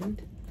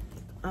lined,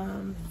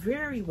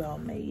 very well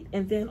made.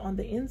 And then on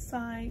the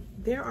inside,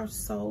 there are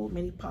so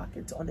many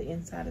pockets on the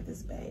inside of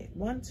this bag.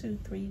 1, 2,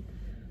 3,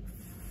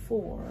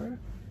 4,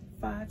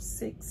 5,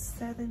 6,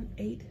 7,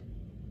 8,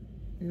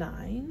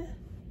 9.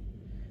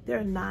 There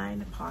are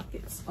 9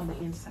 pockets on the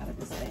inside of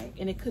this bag,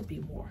 and it could be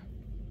more.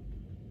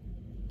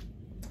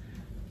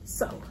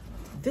 So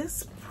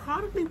this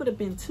probably would have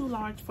been too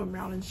large for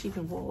Maryland Sheep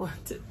and Wool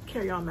to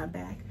carry on my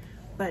back.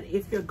 But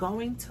if you're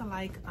going to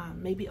like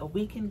maybe a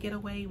weekend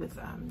getaway with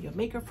your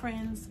maker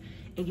friends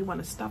and you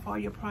want to stuff all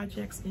your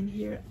projects in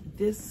here,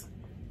 this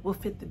will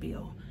fit the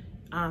bill.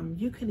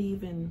 You can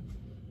even,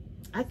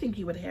 I think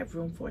you would have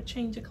room for a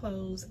change of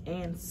clothes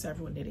and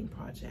several knitting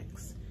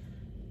projects.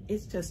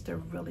 It's just a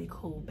really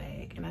cool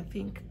bag, and I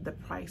think the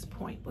price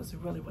point was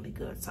really, really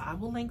good. So I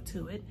will link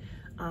to it.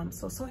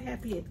 So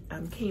happy it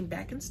came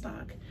back in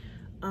stock.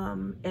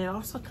 And it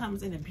also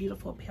comes in a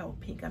beautiful pale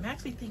pink. I'm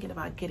actually thinking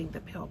about getting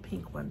the pale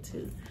pink one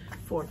too,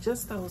 for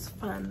just those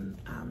fun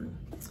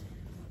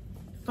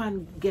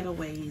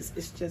getaways.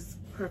 It's just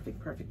perfect,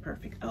 perfect,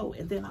 perfect. Oh,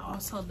 and then I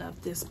also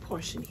love this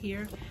portion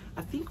here.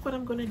 I think what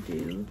I'm gonna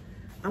do,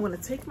 I'm gonna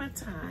take my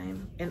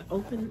time and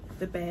open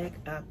the bag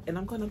up, and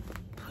I'm gonna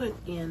put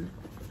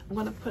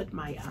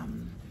my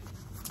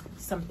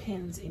some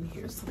pins in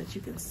here so that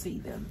you can see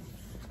them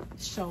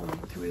showing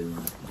through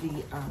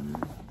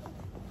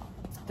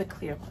the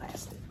clear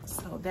plastic.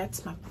 So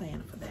that's my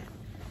plan for that.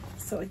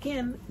 So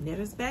again,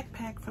 Knitter's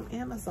Backpack from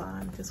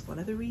Amazon, just one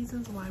of the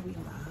reasons why we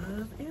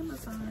love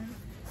Amazon.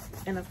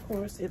 And of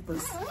course, it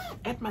was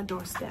at my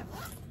doorstep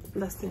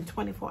less than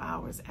 24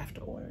 hours after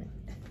ordering.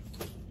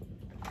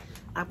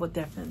 I will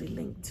definitely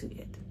link to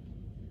it.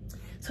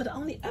 So the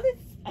only other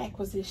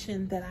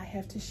acquisition that I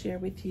have to share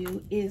with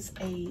you is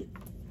an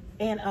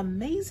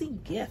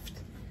amazing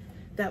gift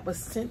that was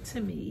sent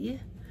to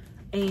me.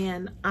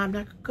 And I'm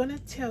not gonna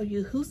tell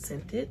you who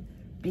sent it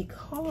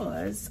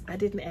because I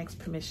didn't ask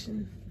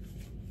permission.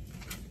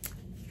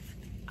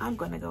 I'm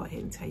gonna go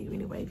ahead and tell you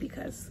anyway,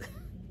 because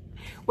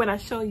when I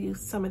show you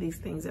some of these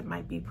things, it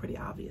might be pretty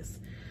obvious.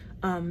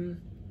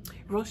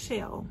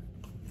 Rochelle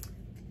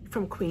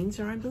from Queen's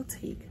Yarn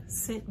Boutique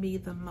sent me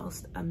the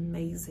most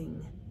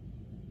amazing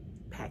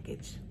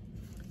package.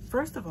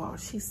 First of all,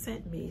 she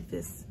sent me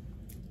this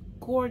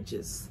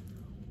gorgeous,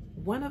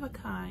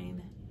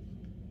 one-of-a-kind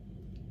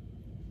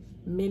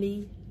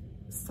mini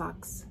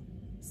socks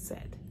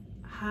set.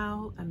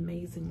 How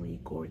amazingly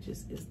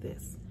gorgeous is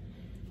this?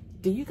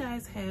 Do you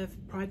guys have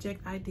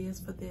project ideas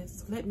for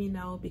this? Let me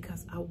know,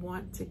 because I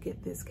want to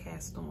get this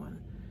cast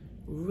on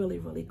really,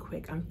 really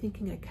quick. I'm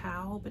thinking a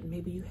cowl, but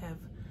maybe you have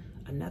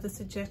another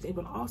suggestion. It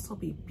would also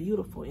be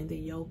beautiful in the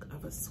yoke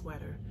of a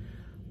sweater.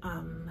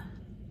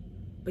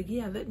 But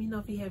yeah, let me know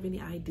if you have any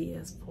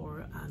ideas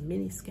for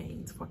mini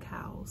skeins for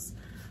cows.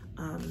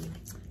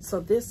 So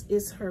this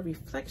is her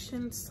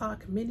reflection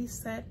sock mini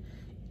set.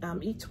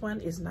 Each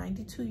one is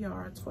 92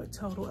 yards for a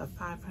total of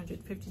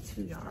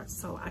 552 yards.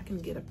 So I can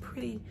get a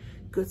pretty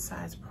good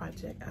size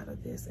project out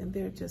of this, and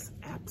they're just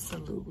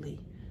absolutely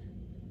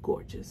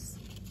gorgeous.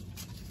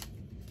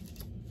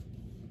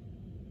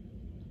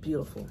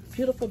 Beautiful,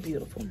 beautiful,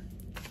 beautiful.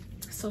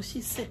 So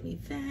she sent me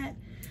that.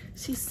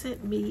 She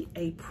sent me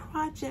a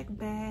project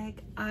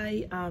bag.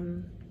 I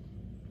have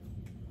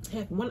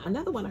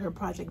another one of her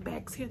project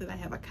bags here that I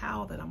have a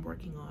cowl that I'm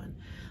working on.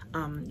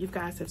 You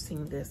guys have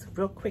seen this.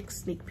 Real quick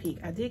sneak peek.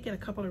 I did get a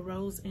couple of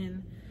rows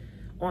in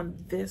on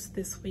this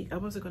week. I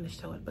wasn't going to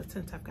show it, but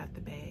since I've got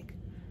the bag,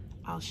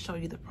 I'll show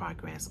you the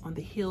progress on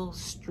the Hill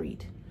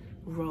Street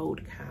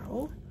Road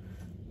cowl,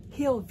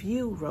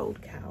 Hillview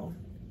Road cowl,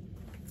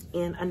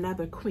 in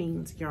another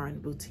Queen's Yarn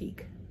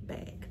Boutique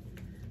bag.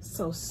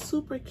 So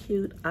super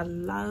cute. I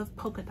love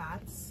polka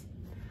dots.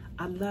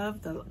 I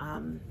love the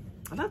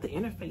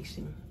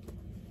interfacing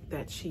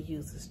that she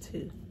uses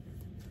too.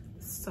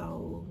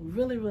 So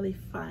really, really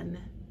fun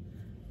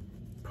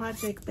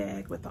project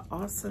bag with an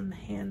awesome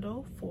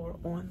handle for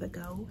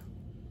on-the-go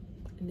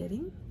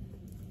knitting.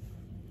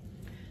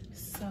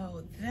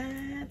 So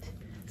that,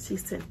 she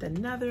sent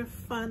another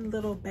fun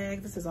little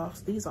bag.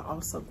 These are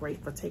also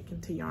great for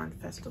taking to yarn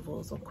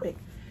festivals or quick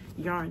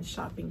yarn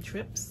shopping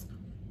trips.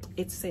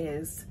 It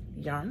says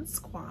Yarn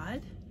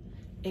Squad,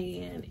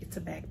 and it's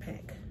a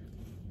backpack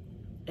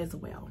as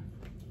well.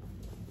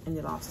 And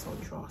it also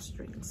draws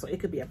strings. So it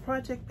could be a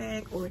project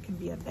bag or it can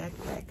be a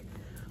backpack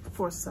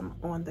for some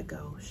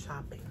on-the-go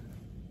shopping.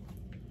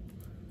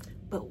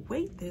 But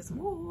wait, there's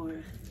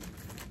more.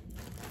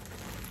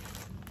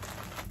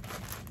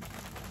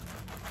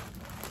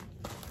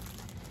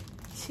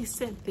 She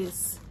sent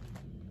this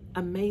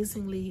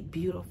amazingly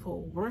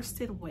beautiful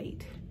worsted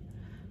weight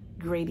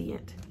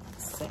gradient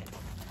set.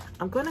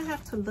 I'm gonna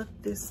have to look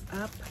this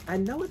up. I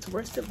know it's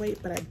worsted weight,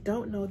 but I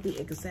don't know the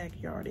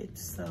exact yardage.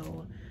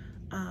 So,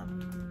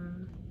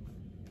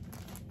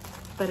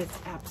 but it's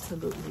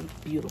absolutely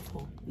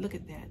beautiful. Look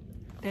at that.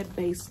 That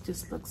base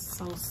just looks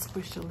so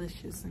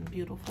squishalicious and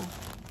beautiful.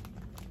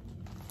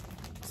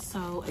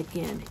 So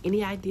again,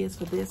 any ideas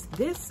for this?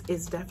 This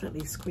is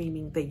definitely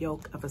screaming the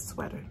yoke of a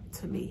sweater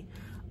to me.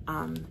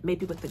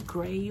 Maybe with the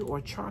gray or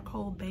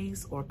charcoal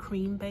base or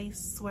cream base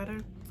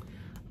sweater.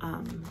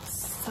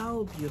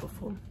 So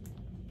beautiful.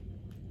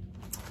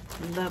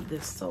 Love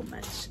this so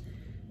much.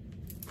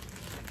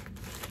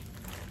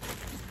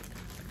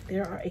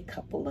 There are a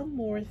couple of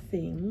more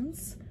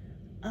things.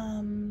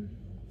 A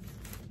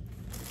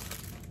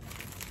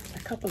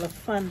couple of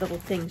fun little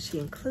things she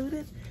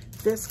included.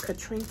 This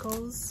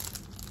Katrinkles,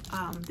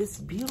 this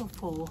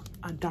beautiful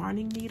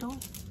darning needle.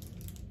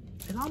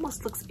 It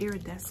almost looks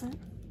iridescent.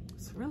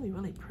 It's really,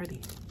 really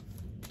pretty.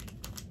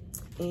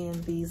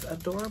 And these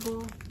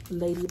adorable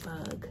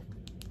ladybug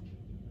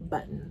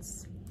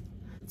buttons.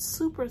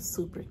 Super,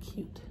 super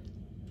cute.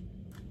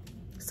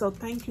 So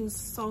thank you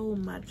so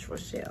much,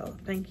 Rochelle.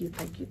 Thank you,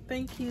 thank you,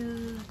 thank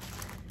you.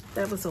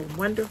 That was a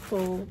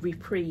wonderful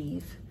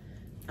reprieve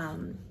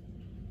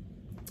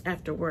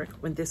after work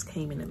when this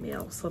came in the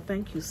mail. So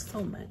thank you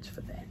so much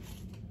for that.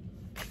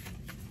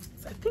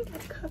 So I think I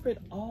covered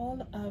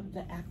all of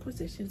the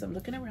acquisitions. I'm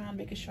looking around,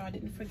 making sure I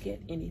didn't forget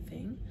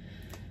anything.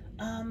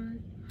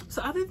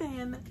 So other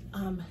than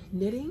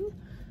knitting,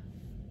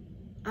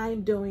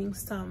 I've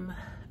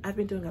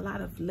been doing a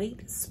lot of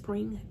late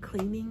spring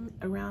cleaning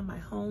around my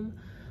home,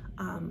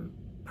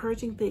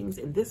 purging things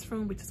in this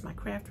room, which is my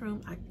craft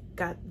room. I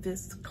got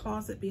this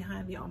closet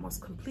behind me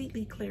almost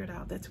completely cleared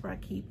out. That's where I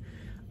keep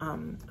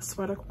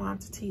sweater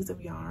quantities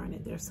of yarn,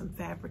 and there's some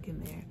fabric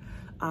in there.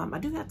 I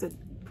do have to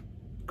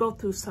go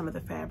through some of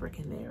the fabric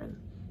in there and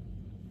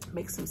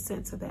make some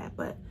sense of that,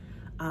 but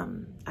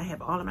I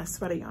have all of my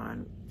sweater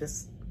yarn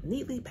just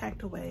neatly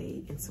packed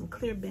away in some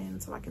clear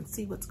bins so I can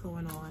see what's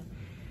going on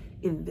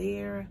in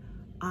there.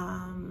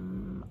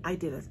 I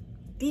did a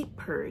deep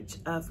purge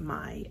of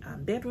my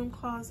bedroom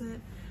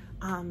closet,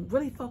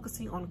 really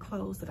focusing on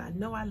clothes that I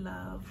know I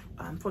love.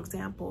 For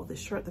example, the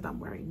shirt that I'm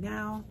wearing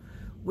now,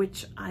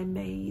 which I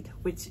made,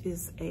 which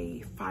is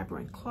a fiber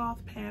and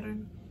cloth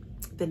pattern.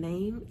 The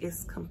name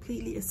is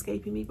completely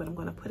escaping me, but I'm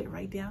gonna put it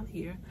right down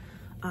here.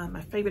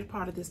 My favorite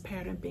part of this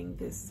pattern being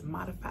this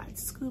modified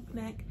scoop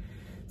neck.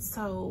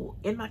 So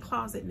in my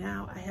closet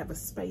now, I have a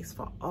space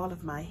for all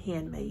of my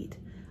handmade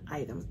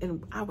items,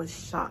 and I was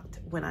shocked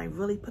when I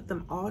really put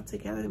them all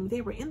together. I mean,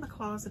 they were in the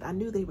closet, I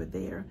knew they were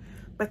there,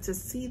 but to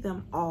see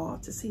them all,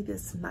 to see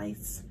this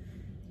nice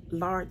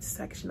large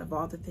section of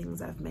all the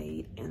things I've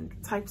made and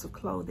types of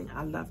clothing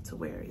I love to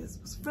wear,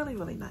 was really,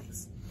 really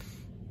nice.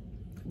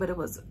 But it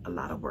was a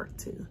lot of work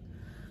too.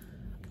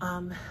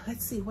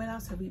 Let's see, what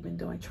else have we been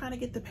doing? Trying to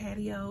get the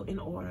patio in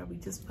order. We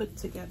just put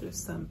together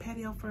some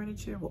patio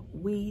furniture. Well,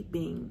 we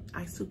being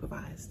I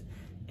supervised,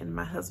 and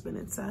my husband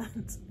and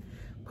sons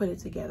put it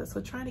together.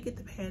 So trying to get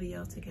the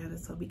patio together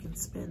so we can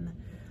spend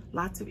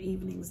lots of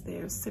evenings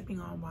there, sipping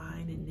on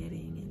wine and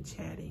knitting and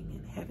chatting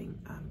and having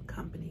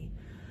company.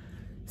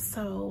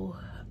 So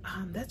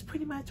that's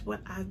pretty much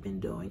what I've been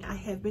doing. I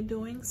have been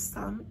doing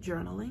some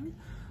journaling.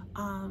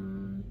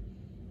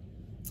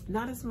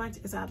 Not as much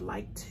as I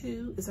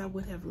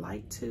would have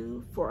liked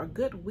to. For a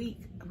good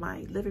week,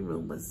 my living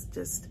room was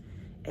just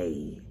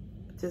a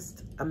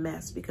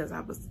mess because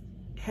I was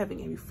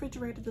having a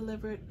refrigerator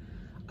delivered,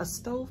 a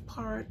stove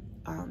part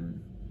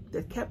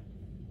that kept,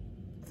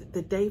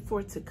 the day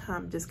for it to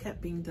come just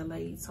kept being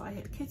delayed. So I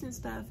had kitchen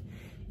stuff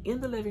in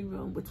the living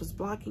room, which was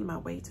blocking my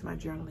way to my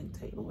journaling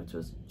table, which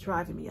was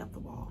driving me up the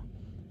wall.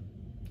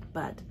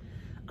 But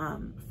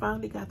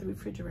finally got the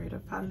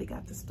refrigerator, finally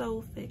got the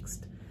stove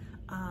fixed.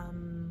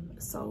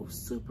 So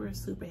super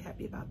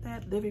happy about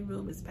that. Living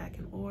room is back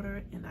in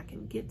order and I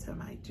can get to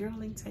my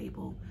journaling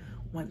table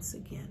once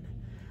again.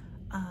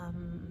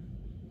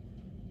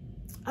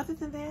 Other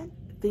than that,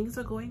 things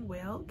are going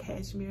well.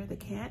 Cashmere the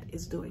cat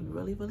is doing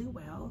really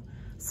well.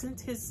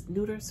 Since his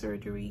neuter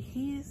surgery,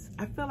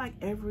 I feel like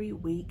every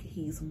week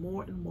he's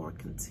more and more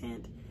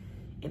content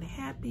and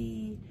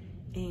happy,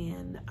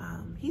 and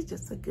he's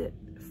just a good,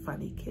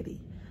 funny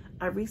kitty.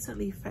 I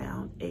recently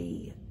found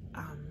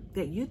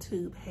that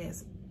YouTube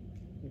has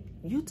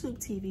YouTube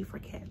TV for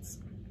cats.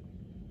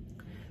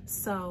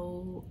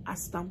 So I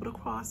stumbled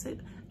across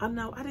it.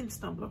 No, I didn't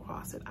stumble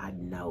across it. I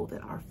know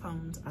that our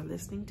phones are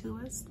listening to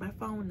us. My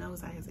phone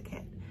knows I has a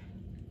cat.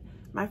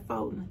 My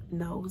phone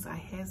knows I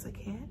has a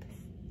cat.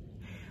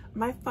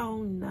 My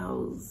phone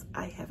knows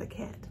I have a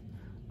cat.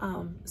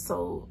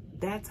 So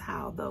that's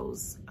how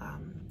those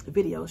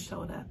videos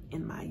showed up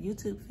in my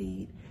YouTube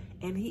feed,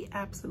 and he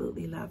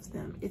absolutely loves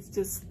them. It's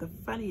just the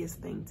funniest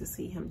thing to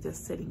see him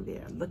just sitting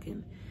there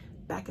looking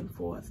back and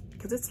forth,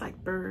 because it's like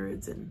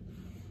birds and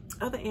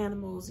other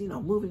animals, you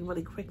know, moving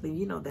really quickly.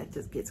 You know, that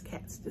just gets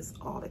cats just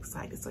all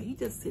excited. So he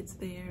just sits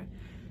there.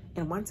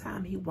 And one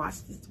time he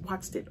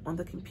watched it on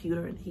the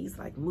computer, and he's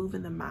like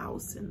moving the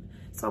mouse, and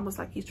it's almost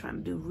like he's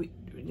trying to do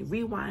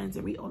rewinds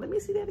and oh, let me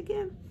see that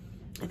again.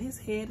 And his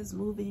head is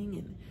moving,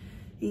 and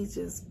he's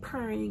just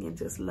purring and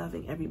just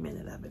loving every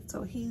minute of it.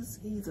 So he's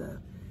a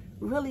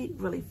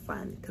really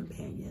fun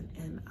companion,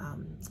 and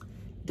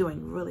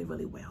doing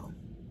really well.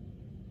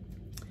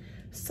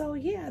 So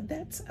yeah,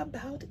 that's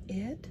about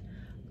it.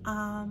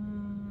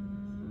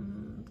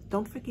 Don't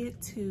forget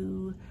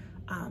to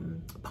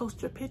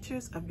post your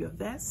pictures of your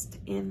vest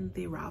in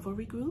the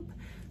Ravelry group,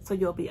 so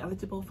you'll be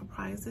eligible for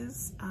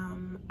prizes.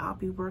 I'll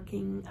be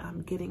working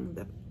getting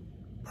the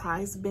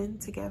prize bin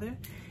together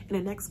in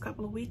the next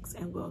couple of weeks,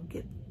 and we'll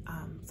get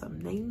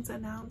some names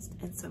announced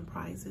and some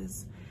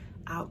prizes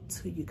out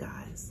to you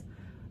guys.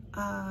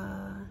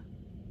 I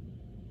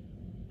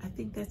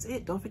think that's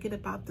it. Don't forget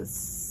about the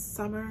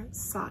summer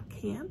sock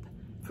camp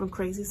from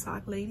Crazy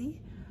Sock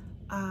Lady.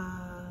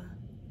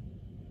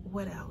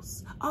 What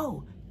else?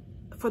 Oh,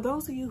 for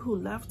those of you who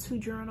love to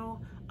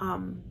journal,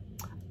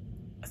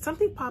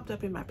 something popped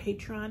up in my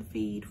Patreon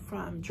feed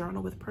from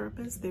Journal with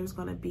Purpose. There's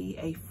going to be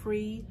a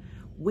free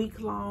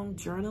week-long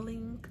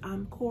journaling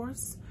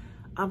course.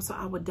 So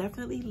I would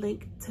definitely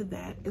link to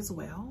that as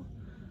well.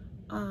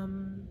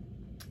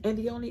 And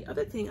the only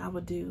other thing I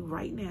would do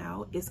right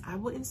now is I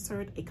will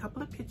insert a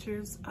couple of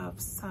pictures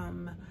of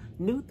some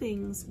new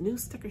things, new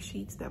sticker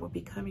sheets that will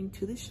be coming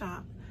to the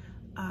shop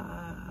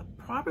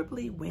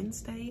probably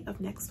Wednesday of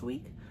next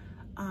week.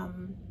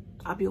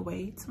 I'll be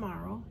away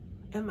tomorrow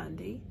and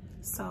Monday,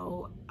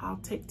 so I'll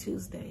take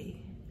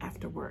Tuesday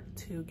after work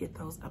to get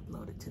those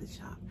uploaded to the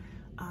shop.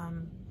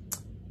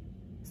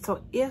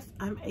 So if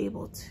I'm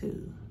able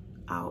to,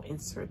 I'll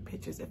insert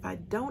pictures. If I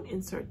don't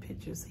insert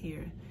pictures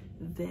here,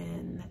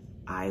 then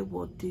I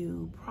will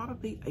do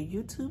probably a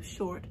YouTube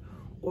short,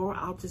 or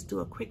I'll just do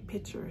a quick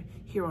picture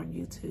here on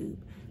YouTube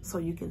so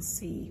you can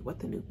see what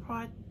the new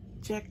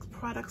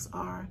products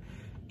are.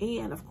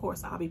 And of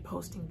course, I'll be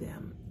posting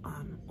them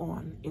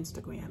on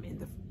Instagram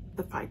in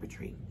the Fiber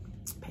Tree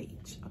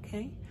page,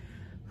 okay?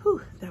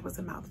 Whew, that was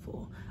a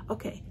mouthful.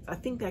 Okay, I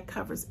think that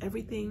covers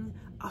everything.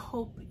 I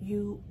hope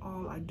you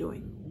all are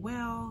doing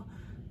well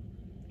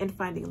and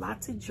finding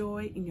lots of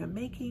joy in your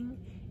making.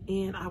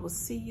 And I will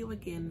see you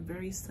again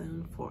very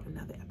soon for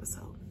another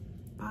episode.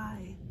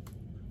 Bye.